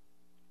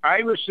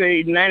 I would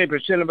say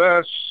 90% of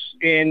us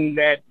in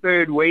that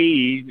 3rd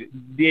wave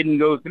didn't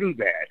go through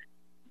that.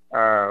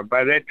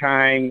 By that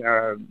time,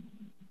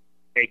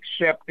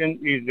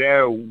 acceptance, is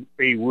there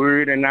a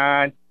word or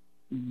not?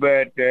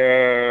 But,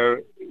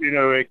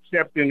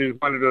 acceptance is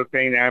one of those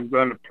things I'm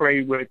going to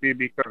play with it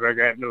because I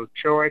got no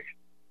choice.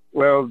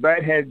 Well,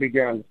 that had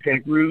begun to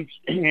take roots,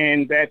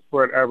 and that's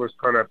what I was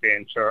caught up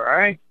in. So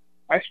I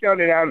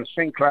started out in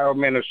St. Cloud,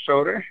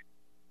 Minnesota,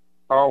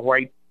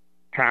 all-white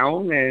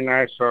town, and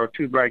I saw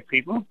 2 black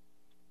people.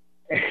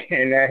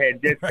 And I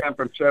had just come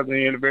from Southern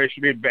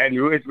University, Baton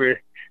Rouge,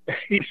 where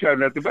you saw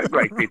nothing but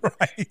black people.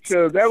 Right.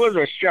 So that was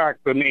a shock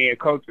for me, a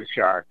culture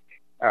shock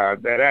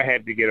that I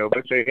had to get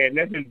over. So it had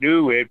nothing to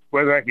do with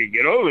whether I could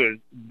get over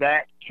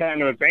that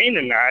kind of thing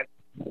or not.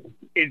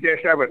 It's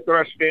just I was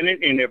thrust in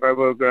it, and if I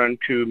was going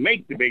to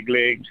make the big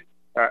leagues,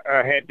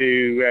 I had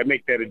to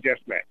make that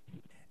adjustment.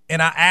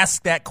 And I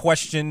asked that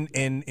question,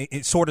 and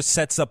it sort of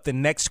sets up the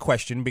next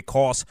question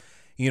because,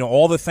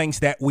 all the things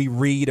that we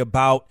read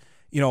about,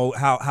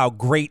 how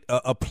great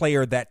a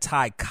player that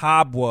Ty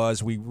Cobb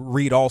was. We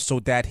read also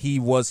that he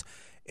was,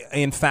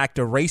 in fact,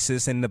 a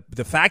racist. And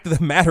the fact of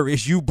the matter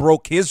is you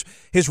broke his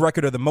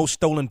record of the most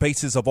stolen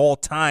bases of all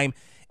time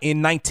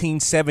in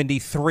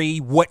 1973.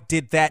 What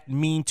did that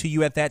mean to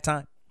you at that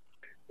time?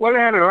 Well, it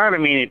had a lot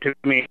of meaning to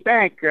me. In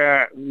fact,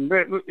 I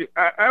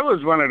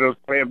was one of those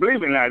players.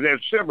 Believe it or not,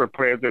 there's several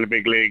players in the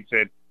big leagues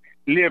that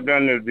lived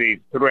under the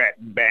threat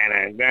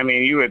banner. I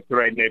mean, you were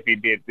threatened if you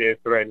did this,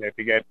 threatened if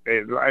you got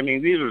this. I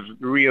mean, these were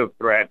real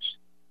threats.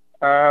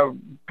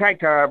 Ty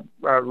Cobb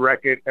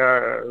record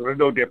was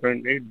no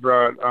different. It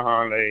brought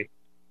on a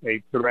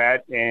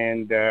threat.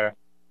 And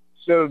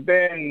so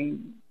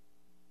then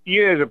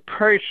you as a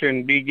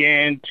person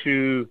began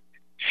to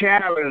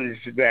challenge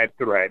that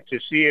threat to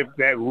see if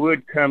that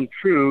would come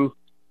true.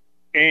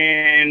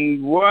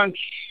 And once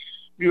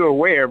you're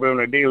aware of it on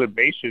a daily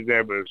basis,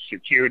 there were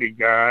security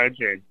guards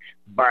and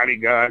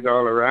bodyguards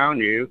all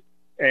around you,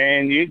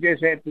 and you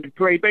just had to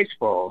play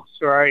baseball.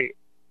 So I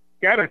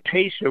got a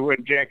taste of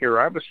what Jackie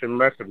Robinson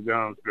must have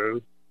gone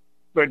through.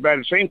 But by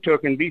the same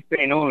token, these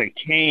things only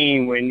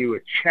came when you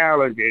were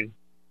challenging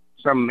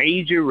some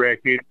major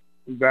record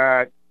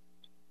that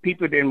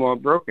people didn't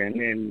want broken.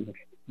 And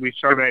we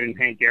saw that in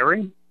Hank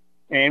Aaron.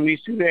 And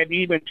we see that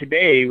even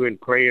today when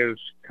players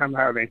come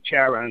out and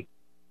challenge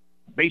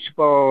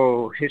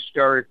baseball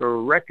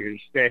historical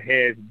records that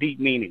has deep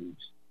meanings.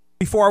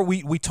 Before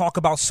we talk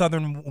about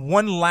Southern,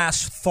 one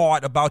last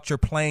thought about your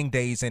playing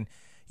days. And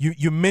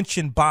you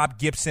mentioned Bob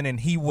Gibson, and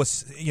he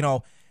was,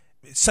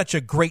 such a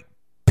great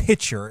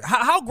pitcher.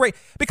 How great?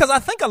 Because I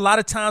think a lot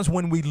of times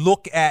when we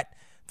look at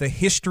the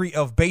history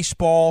of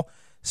baseball,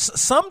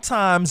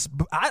 sometimes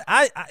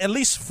I at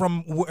least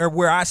from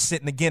where I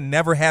sit, and again,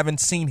 never having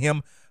seen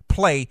him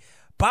play,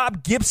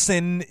 Bob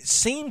Gibson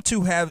seemed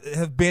to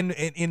have been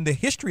in the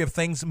history of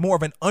things more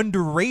of an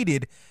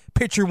underrated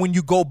pitcher when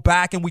you go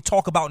back and we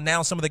talk about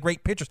now some of the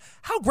great pitchers.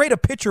 How great a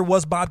pitcher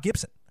was Bob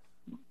Gibson?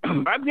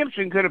 Bob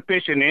Gibson could have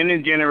pitched in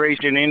any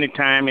generation, any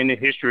time in the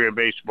history of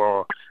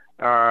baseball.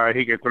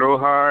 He could throw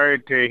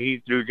hard.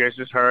 He threw just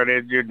as hard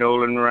as your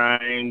Nolan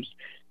Rhymes.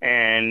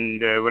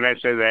 And when I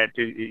say that,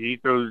 he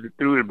threw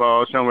the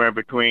ball somewhere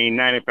between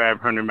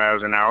 9,500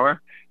 miles an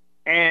hour.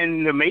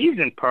 And the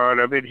amazing part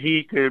of it,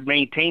 he could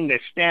maintain the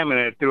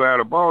stamina throughout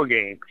a ball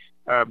game.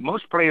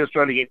 Most players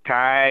sort of get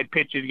tired.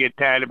 Pitchers get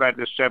tired about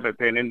the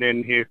seventh inning, and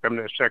then here comes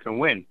the second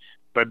win.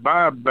 But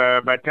Bob,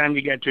 by the time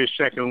he got to his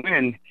second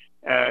win,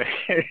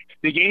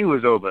 the game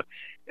was over.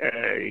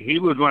 He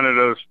was one of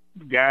those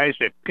guys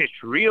that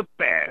pitched real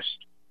fast.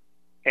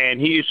 And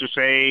he used to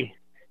say,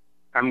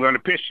 I'm going to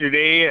pitch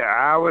today, an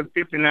hour and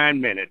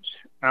 59 minutes.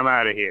 I'm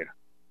out of here.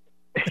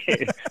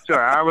 So an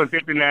hour and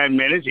 59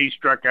 minutes, he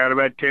struck out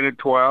about 10 or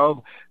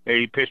 12.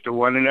 He pitched a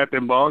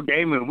 1-0 ball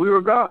game, and we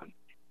were gone.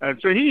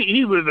 So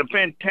he was a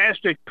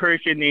fantastic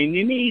person, and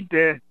you need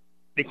the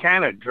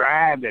kind of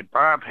drive that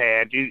Bob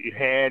had.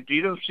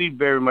 You don't see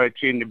very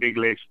much in the big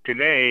leagues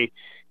today,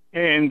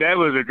 and that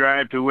was a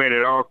drive to win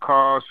at all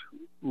costs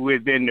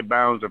within the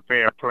bounds of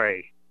fair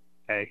play.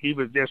 He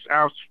was just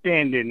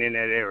outstanding in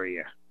that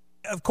area.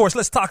 Of course,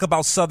 let's talk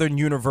about Southern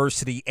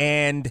University.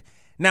 And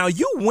now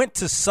you went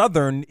to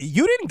Southern.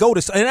 You didn't go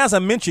to, and as I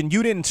mentioned,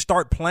 you didn't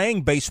start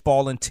playing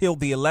baseball until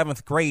the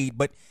 11th grade,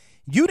 but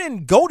you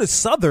didn't go to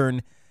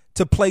Southern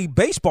to play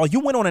baseball.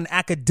 You went on an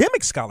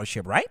academic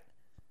scholarship, right?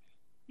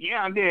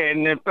 Yeah, I did.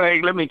 And in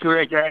fact, let me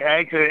correct. I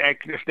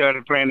actually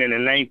started playing in the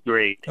 9th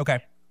grade. Okay.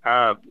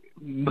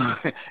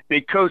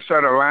 The coach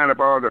sort of lined up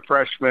all the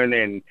freshmen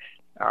and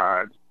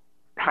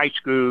high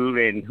school,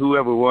 and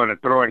whoever won a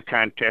throwing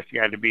contest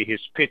got to be his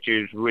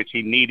pitchers, which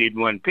he needed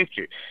one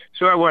pitcher.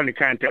 So I won the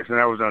contest, and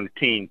I was on the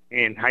team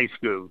in high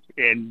school.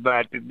 And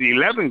by the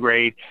 11th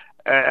grade,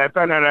 I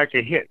found out I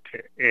could hit.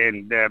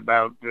 And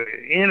about the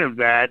end of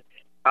that,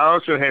 I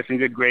also had some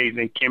good grades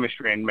in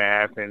chemistry and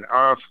math, and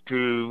off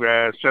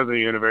to Southern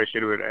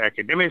University with an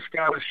academic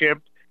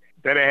scholarship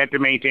that I had to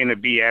maintain a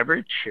B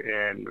average,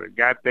 and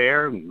got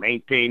there and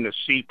maintained a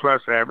C+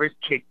 average,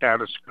 kicked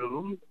out of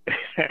school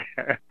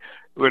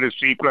with a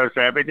C+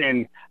 average.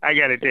 And I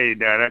got to tell you,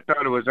 Don, I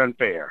thought it was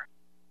unfair.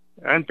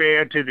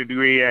 Unfair to the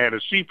degree I had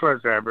a C+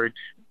 average.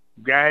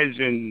 Guys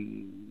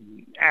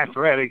in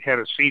athletics had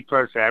a C+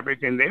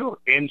 average, and they were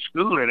in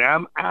school, and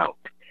I'm out.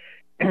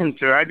 And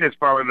so I just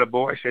followed the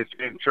boys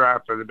and try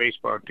for the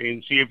baseball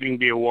team, see if you can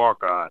be a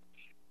walk-on.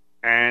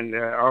 And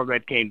all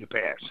that came to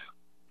pass.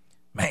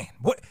 Man,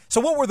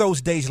 what were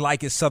those days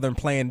like at Southern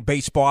playing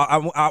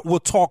baseball? I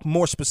will talk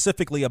more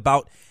specifically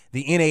about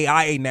the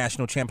NAIA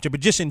National Championship, but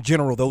just in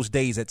general, those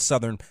days at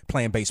Southern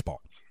playing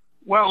baseball.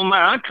 Well, my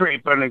entree,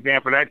 for an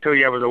example, I told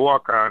you I was a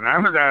walk-on. I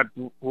was out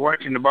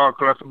watching the ball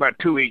club for about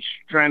 2 weeks,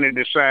 trying to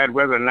decide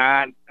whether or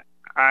not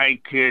I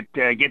could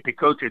get the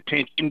coach's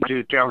attention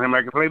to tell him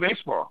I could play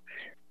baseball.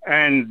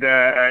 And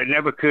I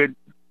never could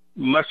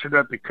muster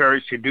up the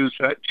courage to do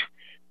such.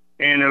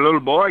 And a little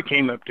boy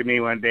came up to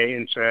me one day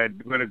and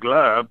said, with a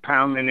glove,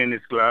 pounding in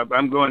his glove,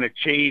 I'm going to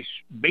chase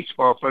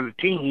baseball for the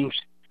teams.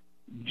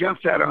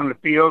 Jumps out on the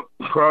field,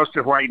 crossed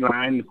the white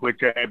line,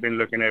 which I had been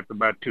looking at for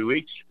about 2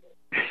 weeks.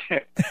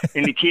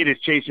 And the kid is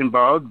chasing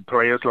balls. The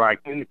players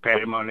liked him. They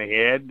pat him on the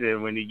head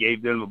when he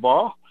gave them the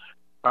ball.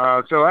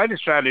 So I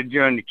decided to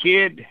join the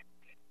kid.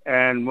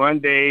 And one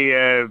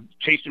day,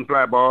 chasing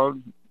fly balls,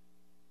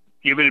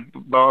 giving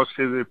balls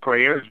to the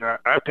players,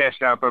 I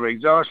passed out from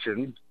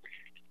exhaustion.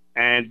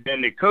 And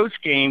then the coach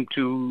came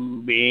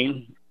to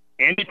me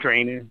and the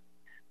trainer,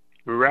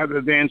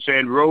 rather than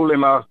said, roll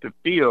him off the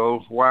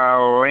field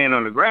while laying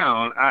on the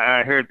ground.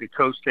 I heard the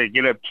coach say,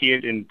 get up,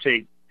 kid, and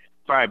take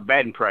 5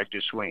 batting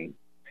practice swings.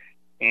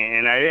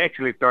 And I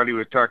actually thought he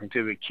was talking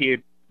to the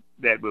kid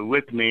that was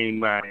with me,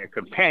 my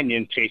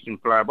companion, chasing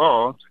fly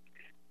balls.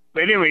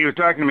 But anyway, he was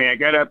talking to me. I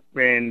got up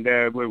and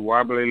with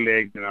wobbly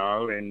legs and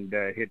all, and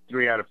hit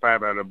 3 out of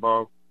 5 out of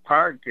the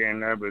ballpark,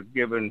 and I was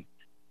given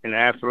an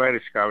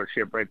athletic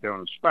scholarship right there on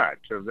the spot.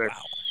 So that's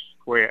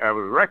where I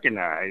was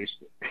recognized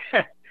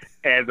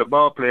as a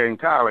ball player in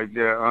college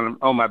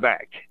on my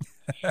back.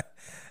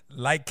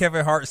 Like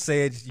Kevin Hart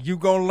said, you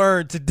gonna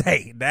learn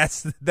today.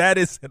 That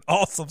is an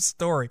awesome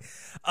story.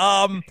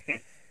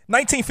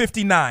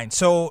 1959.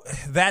 So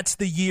that's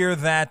the year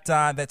that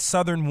that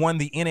Southern won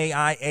the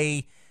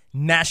NAIA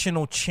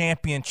National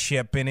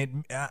Championship, and it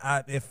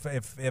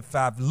if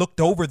I've looked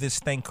over this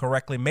thing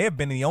correctly, may have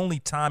been the only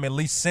time, at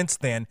least since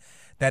then,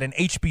 that an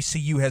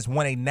HBCU has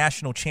won a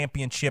national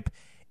championship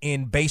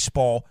in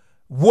baseball.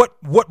 What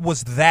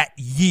was that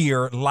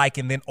year like,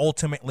 and then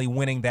ultimately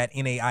winning that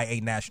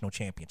NAIA national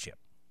championship?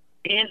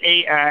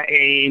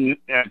 NAIA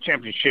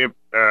championship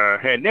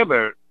had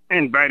never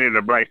invited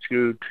a black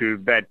school to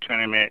that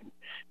tournament.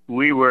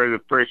 We were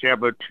the first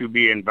ever to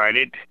be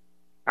invited.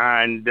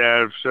 And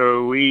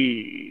so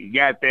we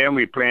got there and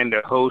we planned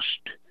to host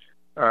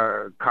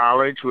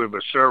college with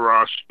a Sir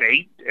Ross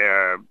State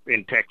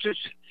in Texas.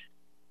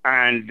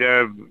 And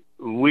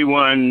we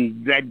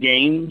won that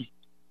game.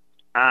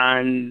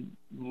 And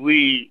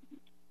we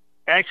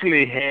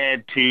actually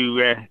had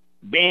to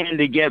band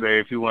together,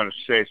 if you want to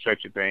say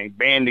such a thing,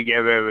 band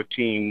together as a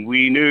team.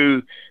 We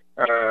knew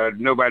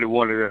nobody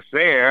wanted us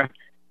there,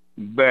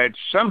 but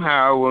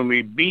somehow when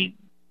we beat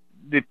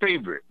the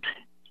favorite,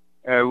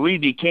 we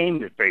became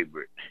the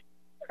favorite.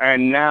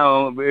 And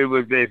now it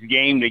was this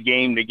game to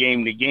game to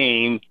game to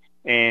game.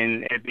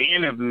 And at the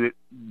end of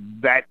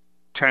that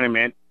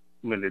tournament,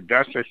 when the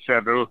dust had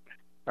settled,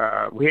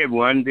 we had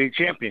won the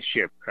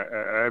championship.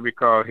 I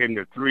recall hitting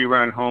a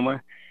 3-run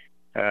homer.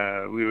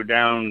 We were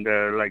down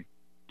like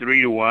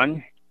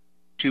 3-1,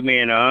 2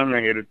 men on.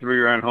 I hit a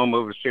 3-run homer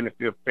over center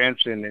field fence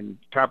and then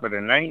top of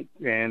the ninth.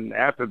 And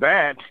after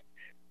that,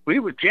 we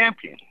were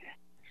champions.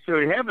 So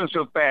it happens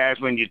so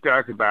fast when you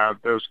talk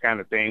about those kind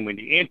of things. When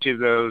you enter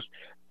those,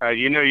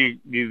 you know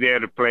you're there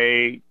to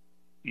play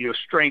your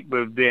strength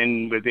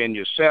within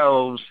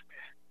yourselves,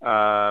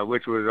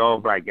 which was all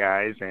black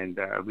guys. And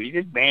we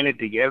just banded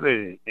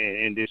together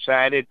and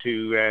decided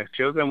to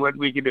show them what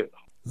we could do.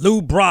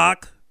 Lou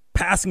Brock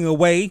passing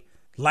away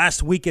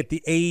last week at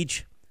the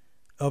age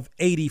of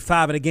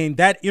 85. And again,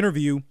 that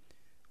interview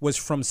was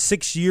from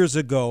 6 years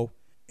ago.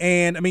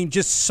 And, I mean,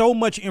 just so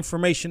much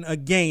information.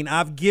 Again,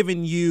 I've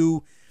given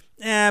you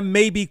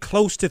maybe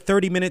close to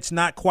 30 minutes,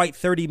 not quite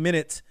 30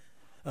 minutes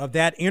of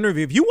that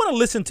interview. If you want to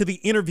listen to the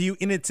interview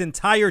in its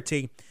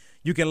entirety,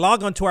 you can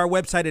log on to our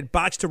website at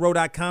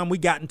boxtorow.com. We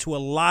got into a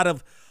lot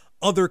of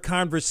other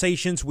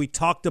conversations. We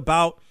talked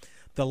about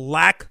the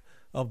lack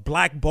of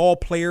black ball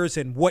players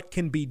and what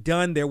can be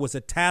done. There was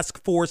a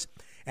task force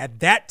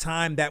at that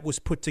time that was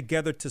put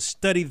together to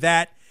study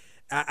that.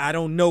 I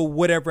don't know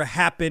whatever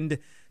happened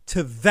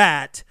to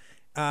that.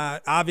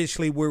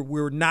 Obviously,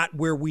 we're not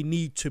where we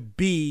need to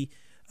be,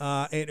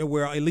 and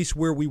we're at least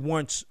where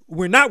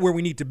we're not where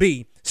we need to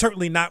be.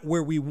 Certainly not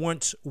where we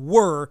once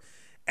were,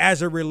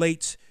 as it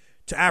relates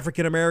to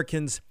African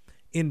Americans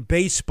in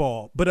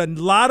baseball. But a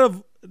lot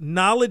of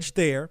knowledge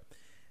there.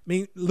 I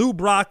mean, Lou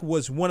Brock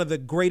was one of the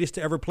greatest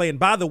to ever play. And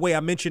by the way, I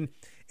mentioned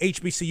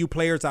HBCU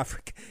players.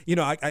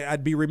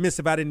 I'd be remiss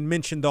if I didn't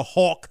mention the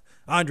Hawk,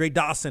 Andre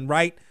Dawson,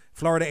 right?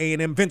 Florida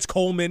A&M. Vince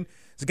Coleman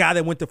is a guy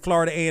that went to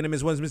Florida A&M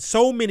as well. There's been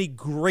so many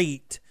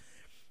great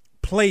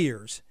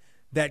players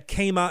that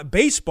came out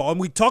baseball. And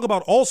we talk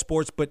about all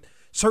sports, but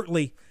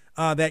certainly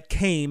that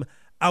came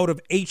out of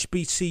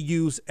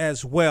HBCUs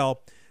as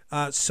well.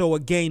 So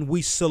again,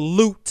 we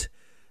salute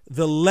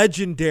the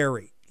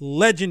legendary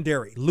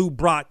Lou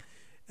Brock.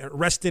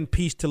 Rest in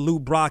peace to Lou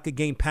Brock,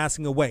 again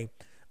passing away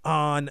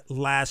on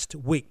last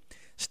week.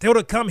 Still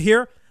to come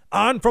here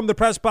on From the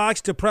Press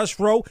Box to Press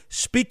Row.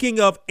 Speaking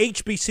of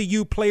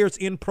HBCU players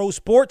in pro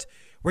sports,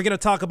 we're going to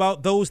talk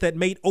about those that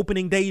made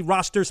opening day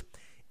rosters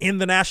in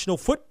the National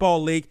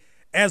Football League,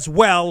 as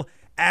well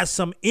as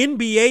some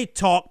NBA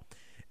talk,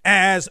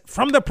 as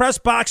From the Press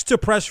Box to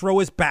Press Row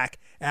is back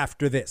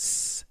after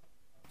this.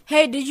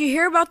 Hey, did you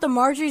hear about the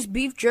Marjorie's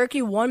Beef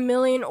Jerky 1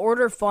 million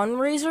order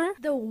fundraiser?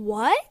 The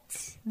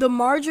what? The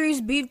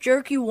Marjorie's Beef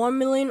Jerky 1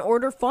 million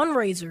order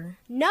fundraiser.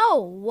 No,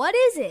 what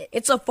is it?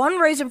 It's a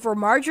fundraiser for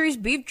Marjorie's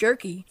Beef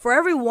Jerky. For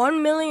every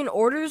 1 million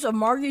orders of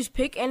Marjorie's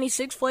Pick Any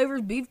 6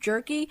 Flavors Beef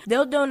Jerky,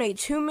 they'll donate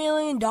 $2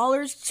 million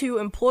to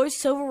employ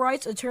civil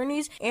rights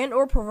attorneys and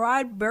or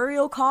provide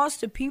burial costs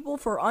to people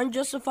for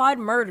unjustified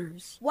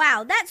murders.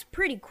 Wow, that's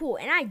pretty cool,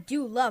 and I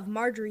do love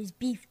Marjorie's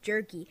Beef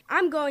Jerky.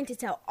 I'm going to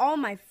tell all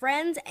my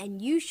friends,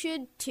 and you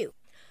should too.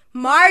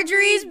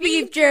 Marjorie's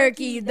Beef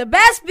Jerky, the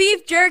best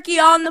beef jerky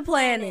on the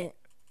planet.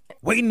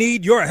 We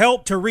need your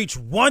help to reach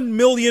 1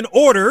 million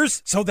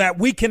orders so that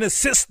we can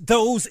assist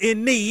those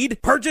in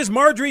need. Purchase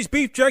Marjorie's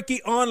Beef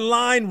Jerky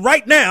online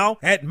right now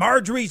at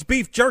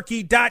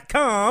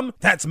marjoriesbeefjerky.com.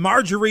 That's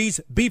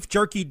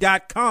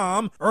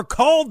marjoriesbeefjerky.com, or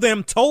call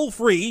them toll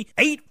free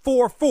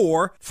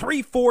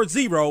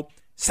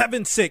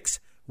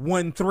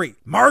 844-340-7613.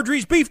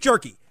 Marjorie's Beef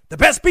Jerky, the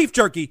best beef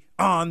jerky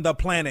on the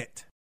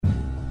planet.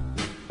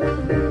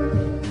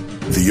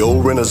 The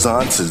old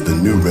Renaissance is the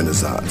new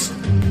Renaissance,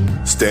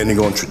 standing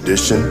on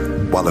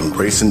tradition while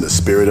embracing the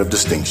spirit of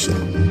distinction.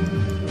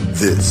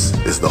 This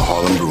is the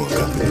Harlem Brewing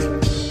Company.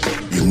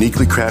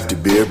 Uniquely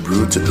crafted beer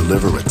brewed to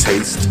deliver a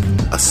taste,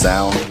 a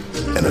sound,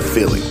 and a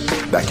feeling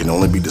that can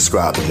only be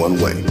described in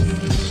one way: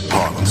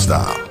 Harlem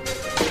style.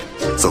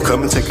 So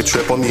come and take a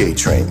trip on the A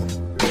train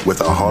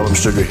with our Harlem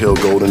Sugar Hill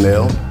Golden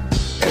Ale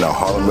and our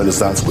Harlem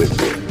Renaissance Wit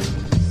Beer,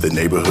 the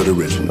neighborhood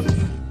original.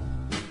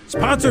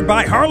 Sponsored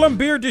by Harlem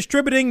Beer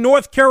Distributing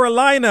North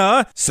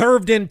Carolina.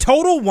 Served in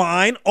Total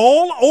Wine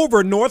all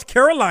over North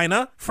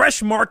Carolina.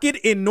 Fresh Market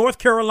in North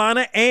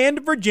Carolina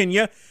and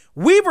Virginia.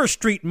 Weaver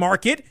Street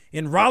Market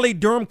in Raleigh,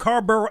 Durham,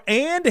 Carrboro,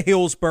 and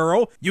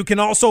Hillsborough. You can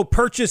also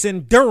purchase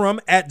in Durham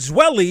at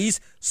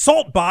Zwelly's,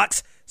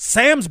 Saltbox,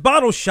 Sam's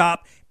Bottle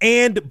Shop,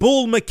 and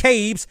Bull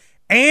McCabe's,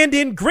 and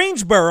in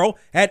Greensboro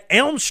at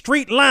Elm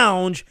Street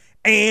Lounge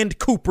and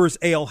Cooper's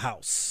Ale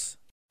House.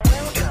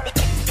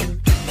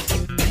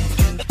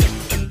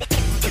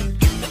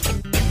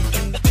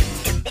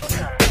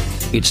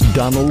 It's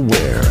Donald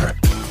Ware.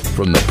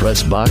 From the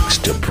press box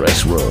to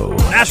press row.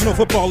 National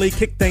Football League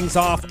kicked things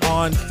off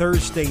on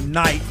Thursday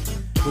night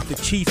with the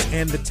Chiefs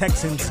and the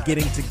Texans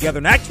getting together.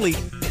 And actually,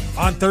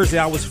 on Thursday,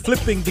 I was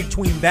flipping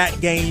between that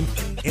game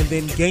and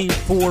then Game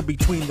 4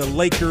 between the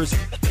Lakers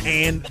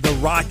and the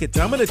Rockets.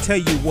 I'm going to tell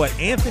you what,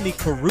 Anthony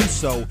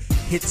Caruso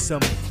hit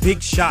some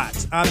big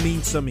shots. I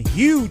mean, some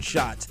huge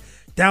shots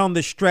down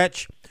the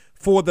stretch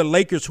for the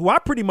Lakers, who I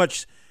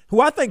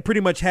think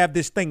pretty much have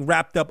this thing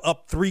wrapped up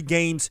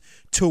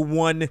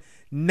 3-1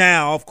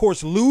 now. Of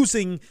course,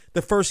 losing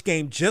the first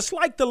game, just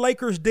like the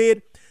Lakers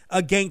did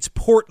against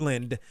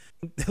Portland.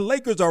 The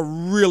Lakers are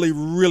really,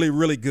 really,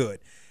 really good.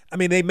 I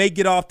mean, they may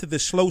get off to the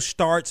slow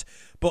starts,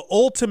 but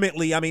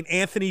ultimately, I mean,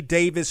 Anthony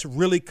Davis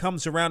really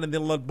comes around, and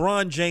then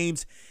LeBron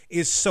James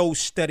is so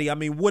steady. I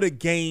mean, what a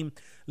game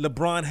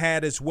LeBron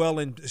had as well,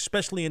 and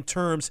especially in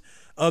terms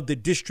of the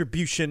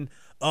distribution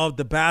of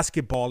the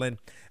basketball. And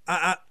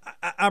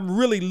I'm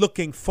really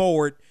looking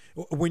forward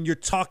when you're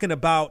talking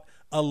about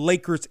a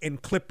Lakers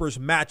and Clippers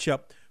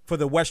matchup for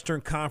the Western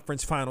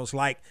Conference Finals.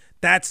 Like,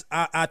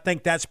 I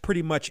think that's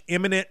pretty much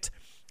imminent,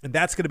 and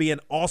that's going to be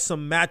an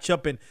awesome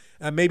matchup.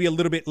 And maybe a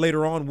little bit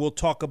later on, we'll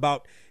talk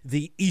about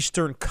the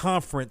Eastern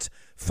Conference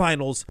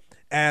Finals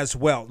as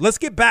well. Let's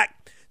get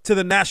back to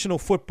the National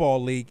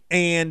Football League.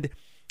 And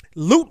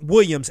Lute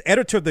Williams,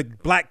 editor of the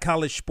Black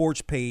College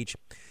Sports page,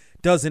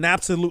 does an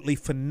absolutely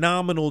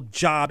phenomenal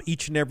job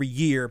each and every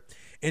year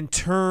in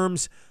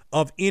terms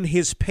of, in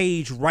his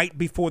page right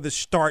before the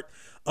start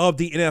of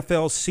the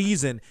NFL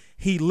season,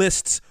 he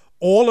lists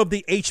all of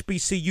the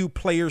HBCU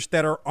players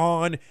that are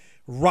on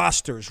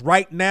rosters.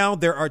 Right now,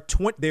 there are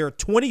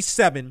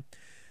 27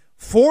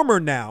 former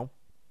now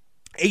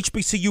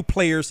HBCU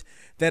players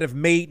that have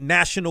made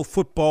National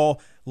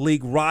Football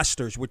League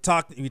rosters. We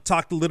talked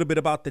a little bit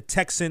about the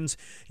Texans.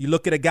 You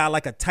look at a guy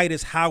like a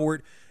Titus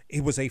Howard. He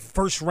was a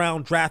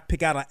first-round draft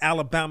pick out of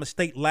Alabama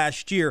State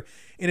last year.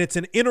 And it's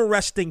an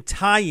interesting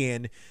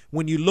tie-in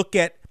when you look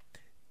at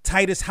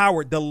Titus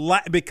Howard,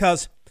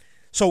 because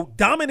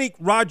Dominique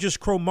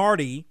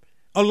Rodgers-Cromartie,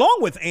 along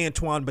with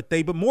Antoine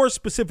Bethea, but more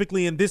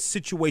specifically in this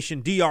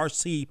situation,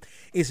 DRC,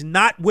 is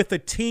not with a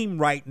team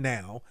right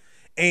now.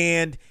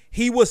 And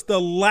he was the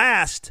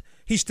last.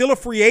 He's still a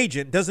free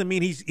agent. Doesn't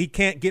mean he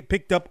can't get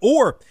picked up,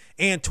 or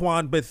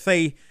Antoine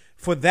Bethea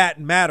for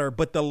that matter.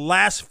 But the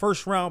last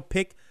first-round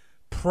pick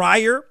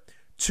prior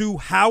to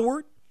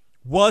Howard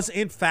was,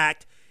 in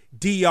fact,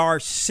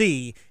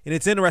 DRC. And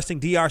it's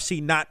interesting,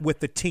 DRC not with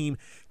the team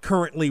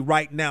currently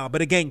right now.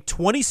 But again,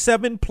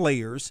 27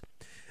 players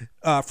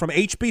from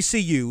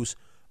HBCUs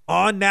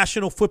on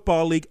National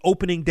Football League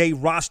opening day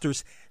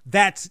rosters.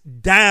 That's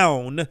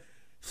down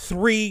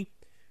 3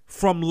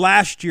 from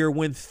last year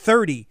when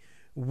 30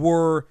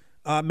 were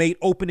made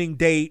opening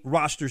day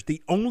rosters.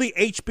 The only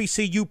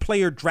HBCU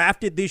player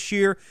drafted this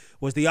year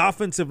was the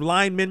offensive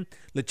lineman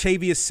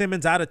Lachavious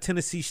Simmons out of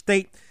Tennessee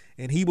State,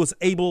 and he was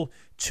able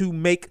to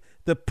make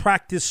the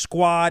practice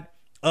squad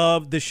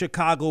of the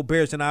Chicago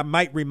Bears. And I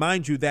might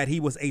remind you that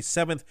he was a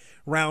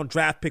 7th-round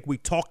draft pick. We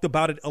talked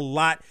about it a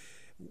lot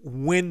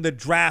when the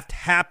draft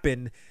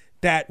happened,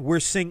 that we're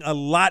seeing a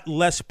lot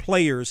less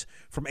players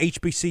from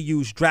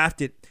HBCUs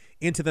drafted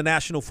into the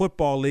National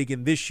Football League,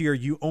 and this year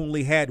you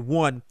only had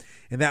one,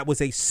 and that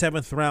was a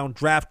 7th-round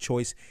draft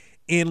choice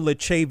in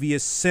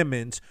Lachavious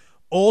Simmons.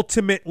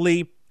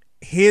 Ultimately,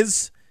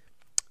 his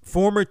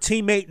former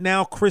teammate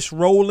now, Chris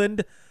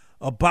Rowland,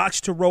 a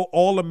box-to-row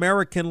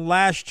All-American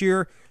last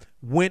year,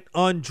 went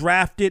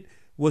undrafted,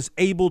 was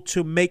able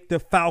to make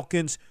the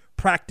Falcons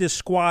practice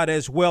squad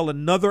as well.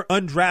 Another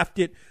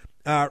undrafted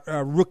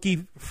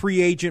rookie free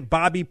agent,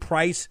 Bobby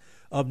Price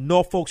of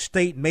Norfolk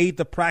State, made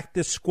the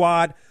practice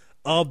squad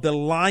of the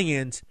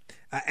Lions,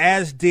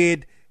 as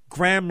did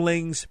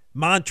Grambling's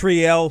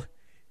Montreal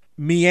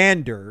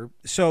Meander.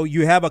 So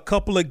you have a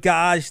couple of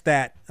guys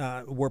that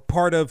were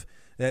part of,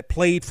 that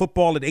played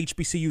football at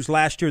HBCUs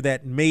last year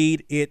that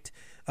made it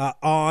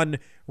on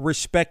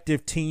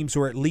respective teams,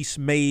 or at least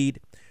made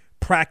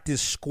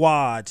practice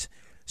squads.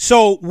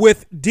 So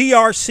with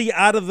DRC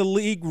out of the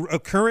league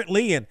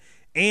currently, and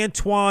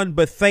Antoine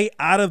Bethea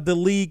out of the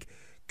league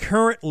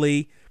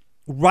currently,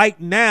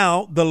 right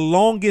now the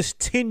longest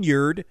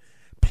tenured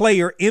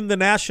player in the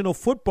National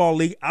Football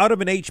League out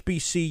of an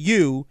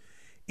HBCU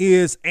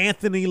is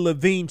Anthony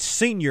Levine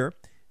Sr.,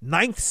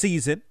 9th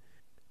season,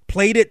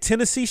 played at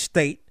Tennessee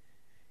State.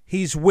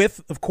 He's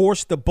with, of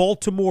course, the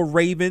Baltimore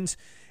Ravens.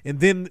 And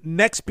then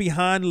next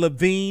behind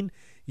Levine,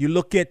 you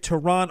look at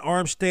Teron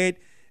Armstead,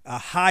 a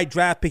high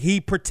draft pick.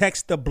 He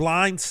protects the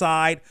blind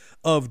side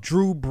of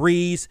Drew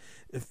Brees.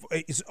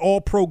 He's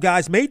all-pro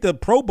guys. Made the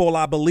Pro Bowl,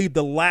 I believe,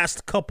 the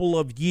last couple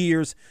of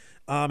years.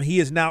 He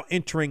is now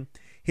entering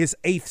his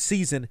 8th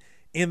season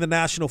in the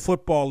National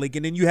Football League.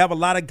 And then you have a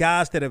lot of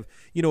guys that have,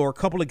 or a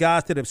couple of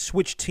guys that have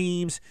switched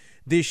teams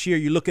this year.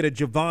 You look at a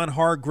Javon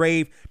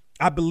Hargrave.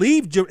 I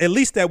believe at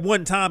least at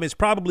one time, it's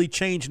probably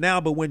changed now,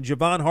 but when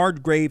Javon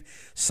Hargrave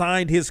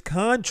signed his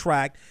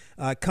contract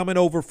coming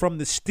over from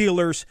the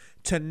Steelers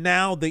to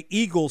now the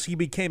Eagles, he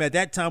became, at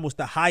that time, was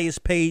the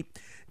highest paid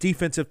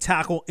defensive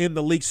tackle in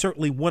the league.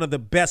 Certainly one of the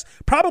best,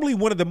 probably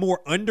one of the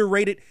more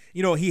underrated.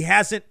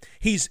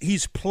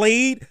 He's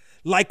played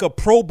like a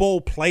Pro Bowl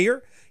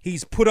player.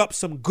 He's put up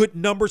some good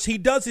numbers. He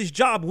does his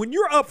job. When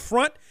you're up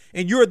front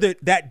and you're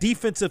that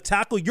defensive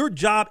tackle, your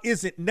job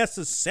isn't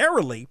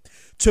necessarily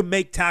to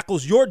make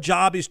tackles. Your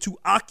job is to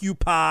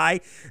occupy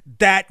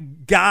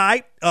that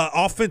guy,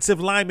 offensive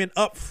lineman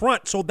up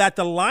front, so that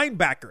the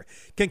linebacker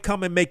can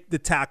come and make the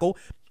tackle.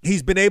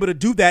 He's been able to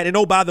do that. And,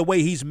 oh, by the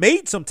way, he's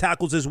made some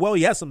tackles as well.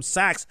 He has some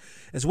sacks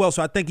as well.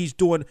 So I think he's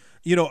doing,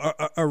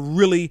 a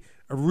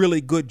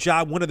really good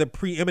job. One of the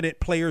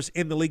preeminent players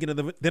in the league.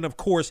 And then, of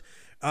course,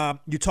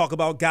 you talk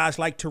about guys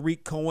like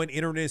Tariq Cohen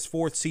entering his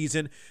 4th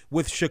season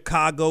with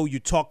Chicago. You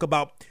talk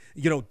about,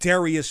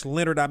 Darius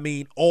Leonard.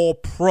 All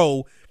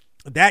pro.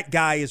 That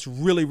guy is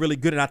really, really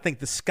good. And I think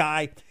the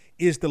sky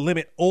is the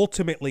limit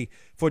ultimately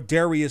for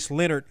Darius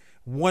Leonard.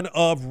 One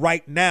of,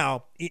 right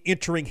now,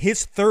 entering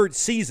his 3rd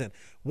season,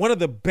 one of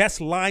the best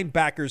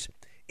linebackers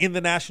in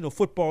the National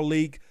Football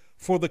League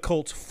for the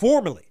Colts,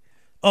 formerly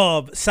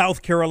of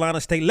South Carolina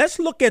State. Let's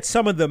look at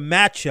some of the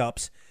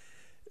matchups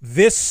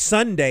this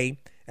Sunday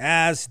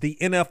as the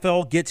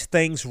NFL gets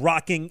things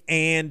rocking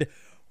and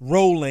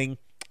rolling.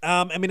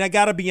 I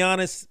got to be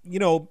honest,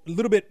 a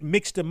little bit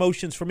mixed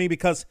emotions for me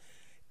because,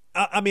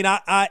 I'm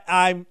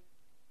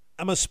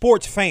a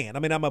sports fan.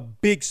 I'm a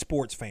big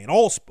sports fan.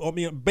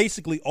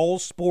 Basically all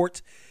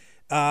sports.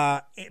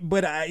 But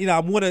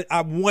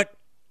I want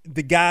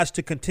the guys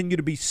to continue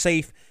to be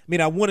safe.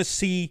 I want to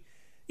see,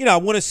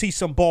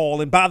 some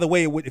ball. And by the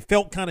way, it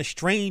felt kind of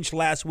strange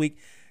last week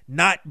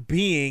not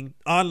being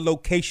on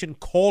location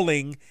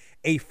calling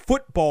a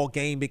football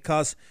game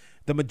because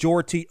the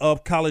majority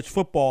of college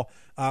football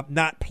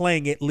not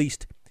playing, at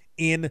least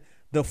in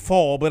the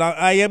fall. But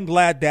I am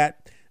glad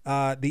that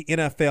the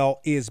NFL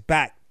is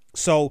back.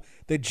 So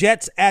the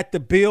Jets at the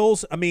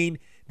Bills,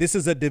 this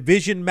is a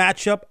division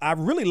matchup. I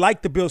really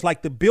like the Bills.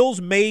 Like, the Bills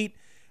made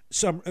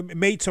some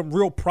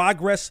real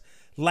progress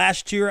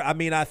last year.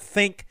 I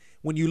think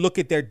when you look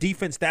at their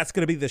defense, that's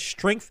going to be the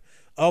strength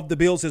of the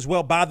Bills as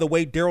well. By the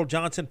way, Daryl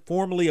Johnson,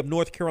 formerly of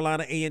North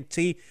Carolina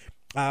A&T,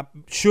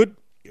 should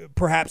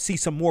perhaps see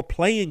some more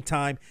playing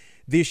time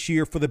this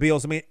year for the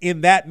Bills.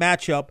 In that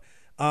matchup,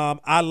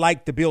 I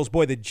like the Bills.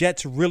 Boy, the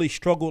Jets really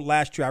struggled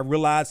last year. I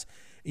realize,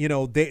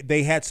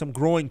 they had some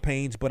growing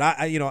pains, but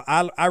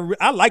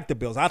I like the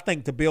Bills. I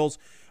think the Bills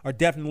are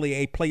definitely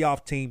a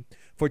playoff team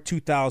for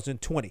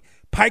 2020.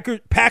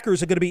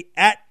 Packers are going to be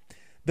at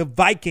the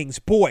Vikings.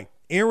 Boy,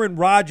 Aaron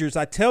Rodgers,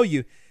 I tell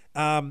you,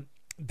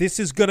 this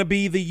is going to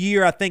be the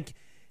year. I think,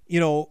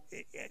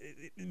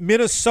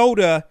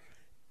 Minnesota,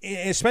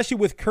 especially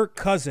with Kirk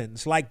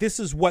Cousins, like, this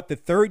is what, the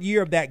 3rd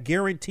year of that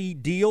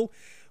guaranteed deal.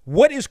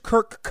 What is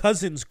Kirk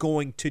Cousins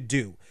going to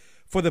do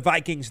for the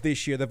Vikings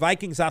this year? The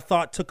Vikings, I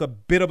thought, took a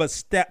bit of a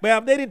step.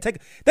 Well, they made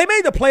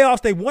the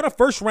playoffs. They won a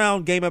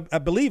first-round game, I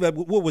believe.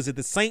 What was it?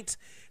 The Saints.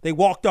 They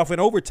walked off in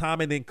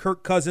overtime, and then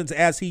Kirk Cousins,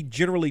 as he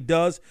generally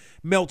does,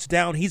 melts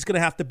down. He's going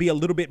to have to be a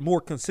little bit more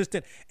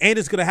consistent, and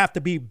is going to have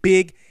to be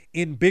big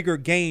in bigger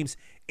games.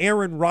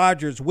 Aaron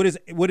Rodgers, what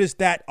is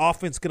that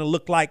offense going to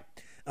look like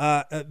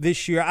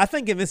this year? I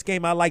think in this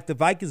game, I like the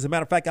Vikings. As a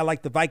matter of fact, I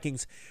like the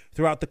Vikings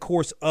throughout the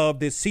course of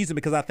this season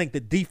because I think the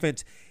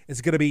defense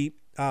is going to be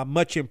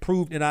much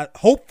improved, and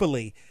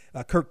hopefully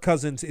Kirk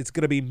Cousins is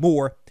going to be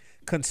more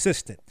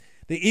consistent.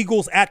 The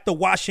Eagles at the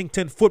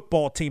Washington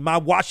football team. My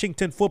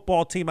Washington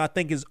football team, I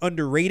think, is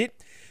underrated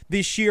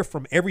this year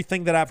from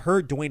everything that I've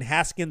heard. Dwayne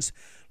Haskins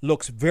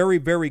looks very,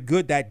 very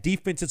good. That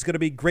defense is going to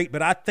be great,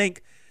 but I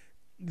think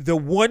the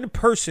one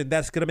person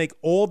that's going to make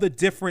all the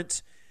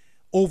difference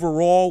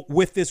overall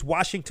with this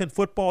Washington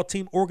football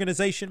team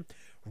organization,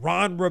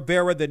 Ron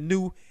Rivera, the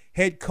new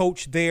head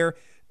coach there,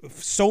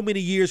 so many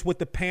years with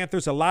the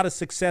Panthers, a lot of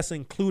success,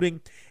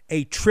 including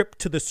a trip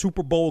to the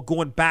Super Bowl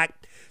going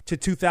back to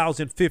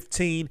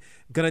 2015,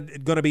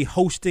 gonna be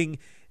hosting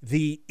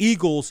the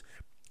Eagles.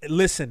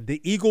 Listen, the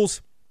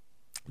Eagles,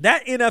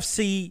 that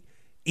NFC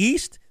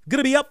East,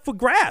 gonna be up for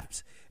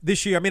grabs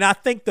this year. I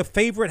think the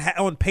favorite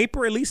on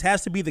paper at least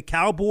has to be the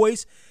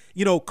Cowboys.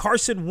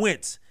 Carson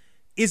Wentz,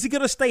 is he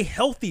gonna stay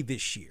healthy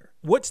this year?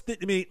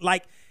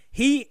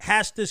 He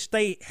has to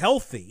stay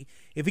healthy.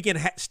 If he can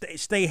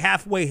stay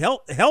halfway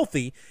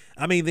healthy,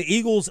 the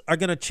Eagles are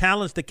going to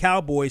challenge the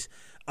Cowboys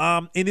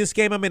in this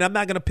game. I'm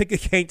not going to pick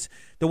against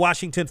the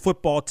Washington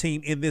football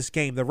team in this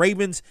game. The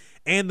Ravens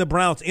and the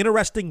Browns,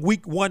 interesting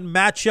week 1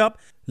 matchup.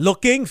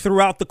 Looking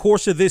throughout the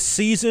course of this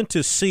season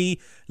to see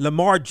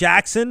Lamar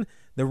Jackson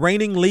the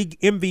reigning league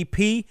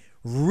MVP,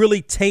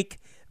 really take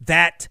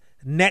that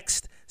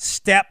next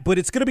step. But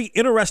it's going to be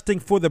interesting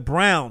for the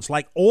Browns.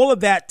 Like, all of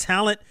that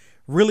talent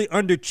really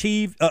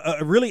underachieved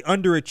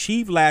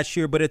last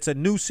year, but it's a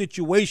new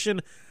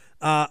situation,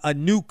 a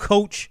new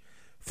coach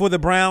for the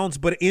Browns.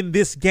 But in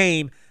this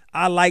game,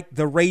 I like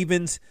the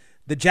Ravens.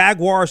 The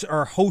Jaguars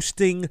are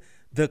hosting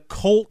the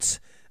Colts.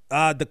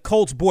 The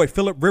Colts, boy,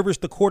 Phillip Rivers,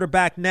 the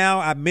quarterback now.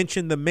 I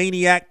mentioned the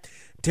maniac,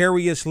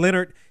 Darius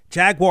Leonard.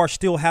 Jaguars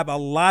still have a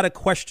lot of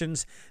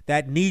questions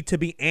that need to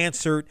be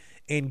answered,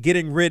 and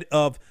getting rid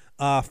of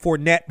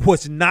Fournette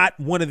was not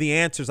one of the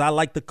answers. I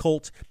like the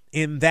Colts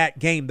in that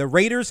game. The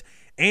Raiders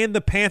and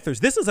the Panthers.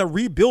 This is a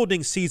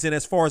rebuilding season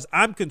as far as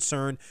I'm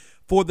concerned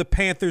for the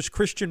Panthers.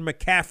 Christian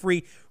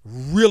McCaffrey,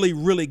 really,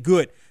 really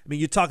good. I mean,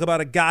 you talk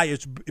about a guy,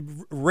 it's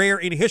rare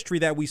in history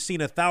that we've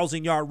seen a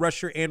 1,000-yard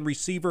rusher and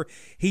receiver.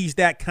 He's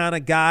that kind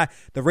of guy.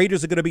 The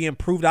Raiders are going to be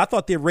improved. I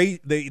thought the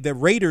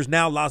Raiders,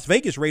 now Las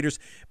Vegas Raiders,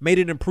 made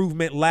an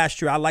improvement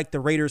last year. I like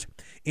the Raiders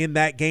in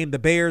that game. The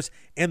Bears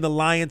and the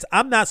Lions.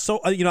 I'm not so,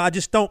 I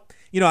just don't,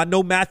 I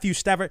know Matthew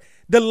Stafford.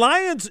 The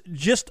Lions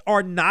just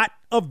are not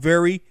a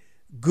very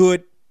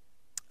good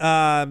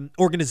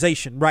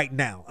organization right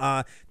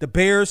now. The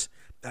Bears,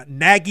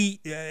 Nagy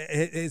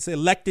is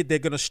elected. They're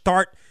going to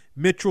start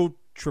Mitchell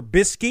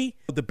Trubisky.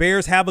 The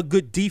Bears have a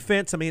good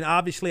defense. I mean,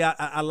 obviously,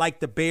 I like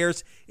the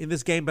Bears in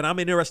this game, but I'm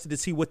interested to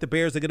see what the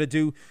Bears are going to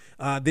do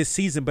this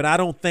season. But I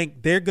don't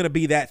think they're going to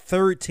be that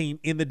third team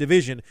in the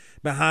division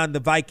behind the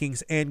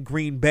Vikings and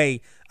Green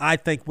Bay, I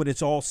think, when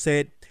it's all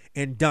said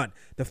and done.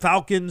 The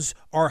Falcons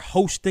are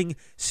hosting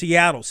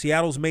Seattle.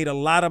 Seattle's made a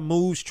lot of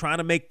moves trying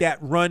to make that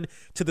run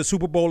to the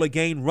Super Bowl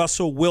again.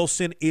 Russell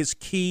Wilson is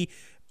key.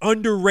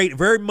 Underrated,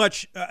 very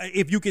much,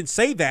 if you can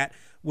say that,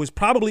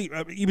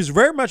 he was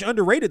very much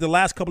underrated the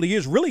last couple of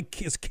years. Really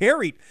has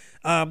carried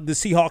the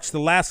Seahawks the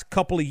last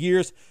couple of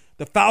years.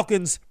 The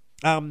Falcons,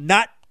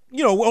 not,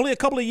 only a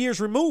couple of years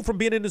removed from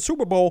being in the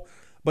Super Bowl,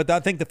 but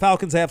I think the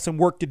Falcons have some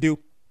work to do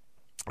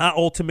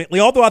ultimately.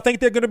 Although I think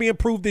they're going to be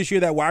improved this year.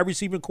 That wide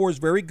receiving core is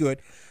very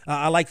good.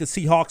 I like the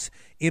Seahawks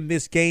in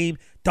this game.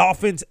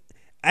 Dolphins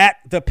at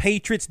the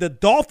Patriots. The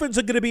Dolphins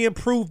are going to be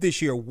improved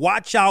this year.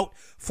 Watch out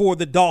for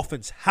the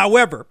Dolphins.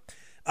 However,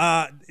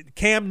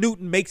 Cam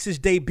Newton makes his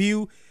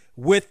debut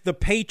with the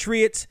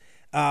Patriots.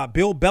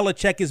 Bill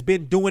Belichick has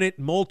been doing it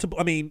multiple.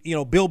 I mean,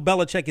 Bill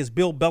Belichick is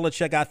Bill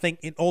Belichick, I think,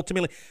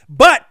 ultimately.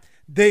 But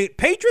the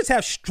Patriots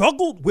have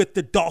struggled with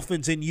the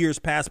Dolphins in years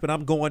past, but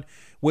I'm going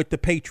with the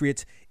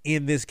Patriots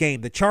in this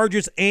game. The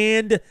Chargers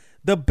and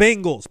the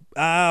Bengals.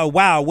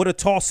 Wow, what a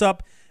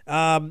toss-up.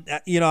 I'm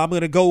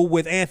going to go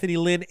with Anthony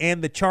Lynn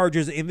and the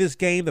Chargers in this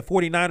game. The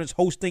 49ers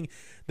hosting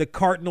the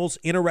Cardinals.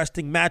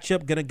 Interesting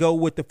matchup. Going to go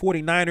with the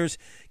 49ers.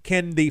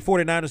 Can the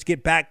 49ers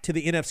get back to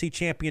the NFC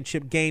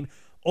Championship game?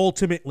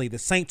 Ultimately, the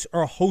Saints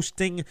are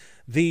hosting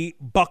the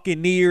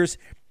Buccaneers.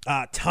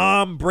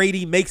 Tom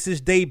Brady makes his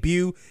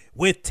debut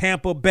with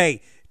Tampa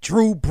Bay.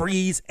 Drew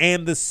Brees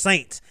and the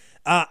Saints.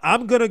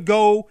 I'm going to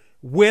go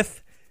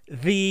with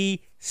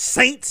the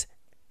Saints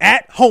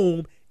at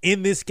home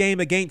in this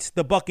game against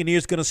the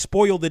Buccaneers. Going to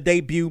spoil the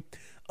debut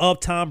of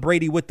Tom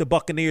Brady with the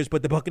Buccaneers,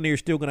 but the Buccaneers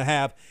still going to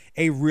have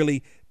a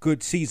really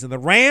good season. The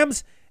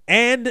Rams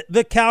and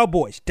the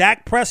Cowboys.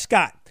 Dak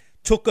Prescott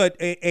took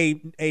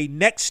a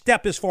next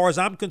step as far as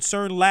I'm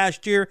concerned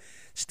last year.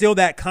 Still,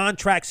 that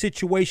contract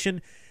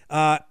situation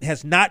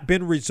has not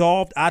been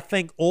resolved. I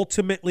think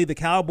ultimately the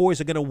Cowboys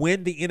are going to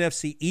win the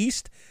NFC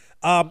East.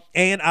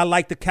 And I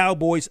like the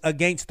Cowboys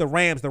against the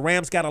Rams. The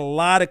Rams got a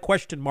lot of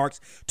question marks,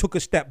 took a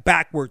step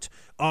backwards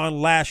on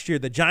last year.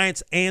 The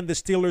Giants and the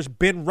Steelers.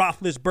 Ben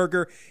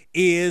Roethlisberger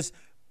is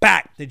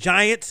back. The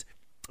Giants,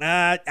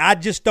 I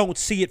just don't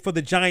see it for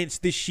the Giants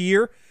this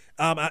year.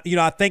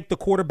 I think the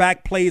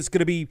quarterback play is going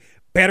to be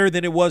better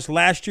than it was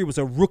last year. It was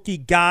a rookie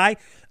guy.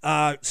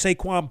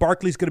 Saquon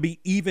Barkley is going to be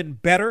even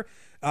better.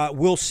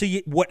 We'll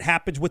see what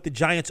happens with the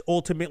Giants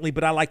ultimately,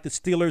 but I like the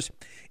Steelers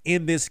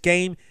in this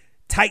game.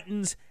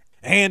 Titans.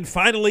 And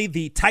finally,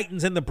 the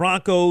Titans and the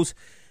Broncos,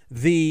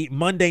 the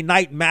Monday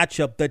night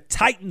matchup. The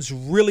Titans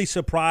really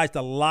surprised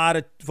a lot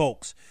of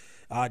folks.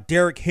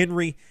 Derrick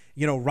Henry,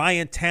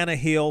 Ryan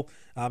Tannehill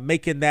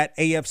making that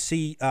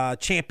AFC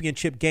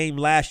championship game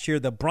last year.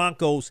 The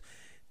Broncos,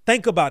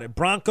 think about it.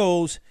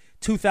 Broncos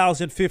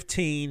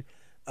 2015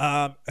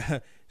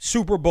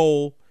 Super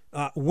Bowl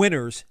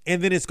winners,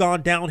 and then it's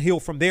gone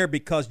downhill from there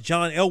because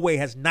John Elway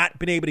has not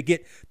been able to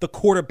get the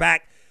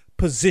quarterback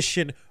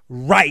position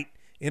right.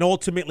 And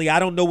ultimately, I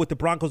don't know what the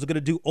Broncos are going to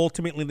do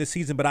ultimately in this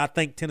season, but I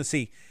think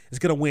Tennessee is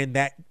going to win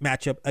that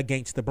matchup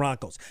against the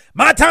Broncos.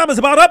 My time is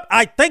about up.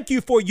 I thank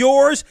you for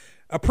yours.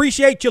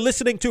 Appreciate you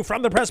listening to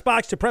From the Press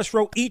Box to Press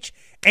Row each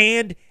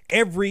and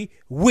every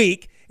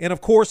week. And,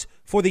 of course,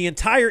 for the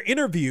entire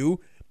interview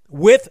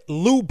with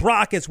Lou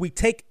Brock as we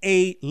take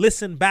a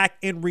listen back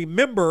and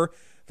remember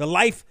the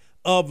life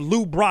of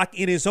Lou Brock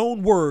in his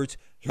own words,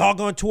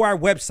 log on to our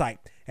website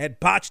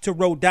at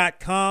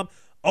boxtorow.com.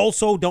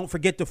 Also, don't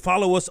forget to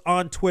follow us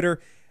on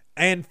Twitter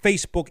and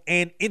Facebook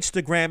and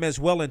Instagram as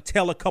well, and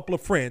tell a couple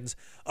of friends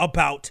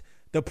about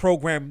the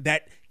program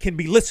that can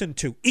be listened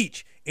to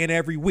each and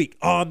every week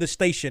on the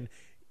station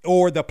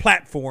or the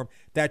platform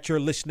that you're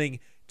listening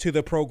to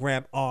the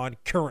program on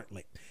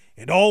currently.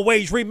 And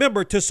always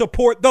remember to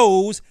support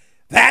those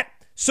that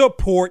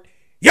support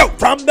you.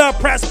 From the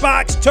Press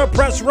Box to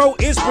Press Row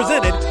is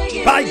presented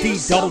by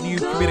DW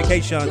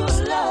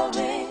Communications.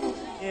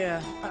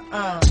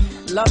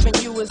 Loving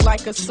you is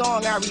like a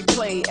song I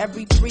replay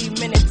every 3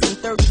 minutes and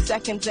 30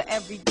 seconds of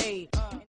every day.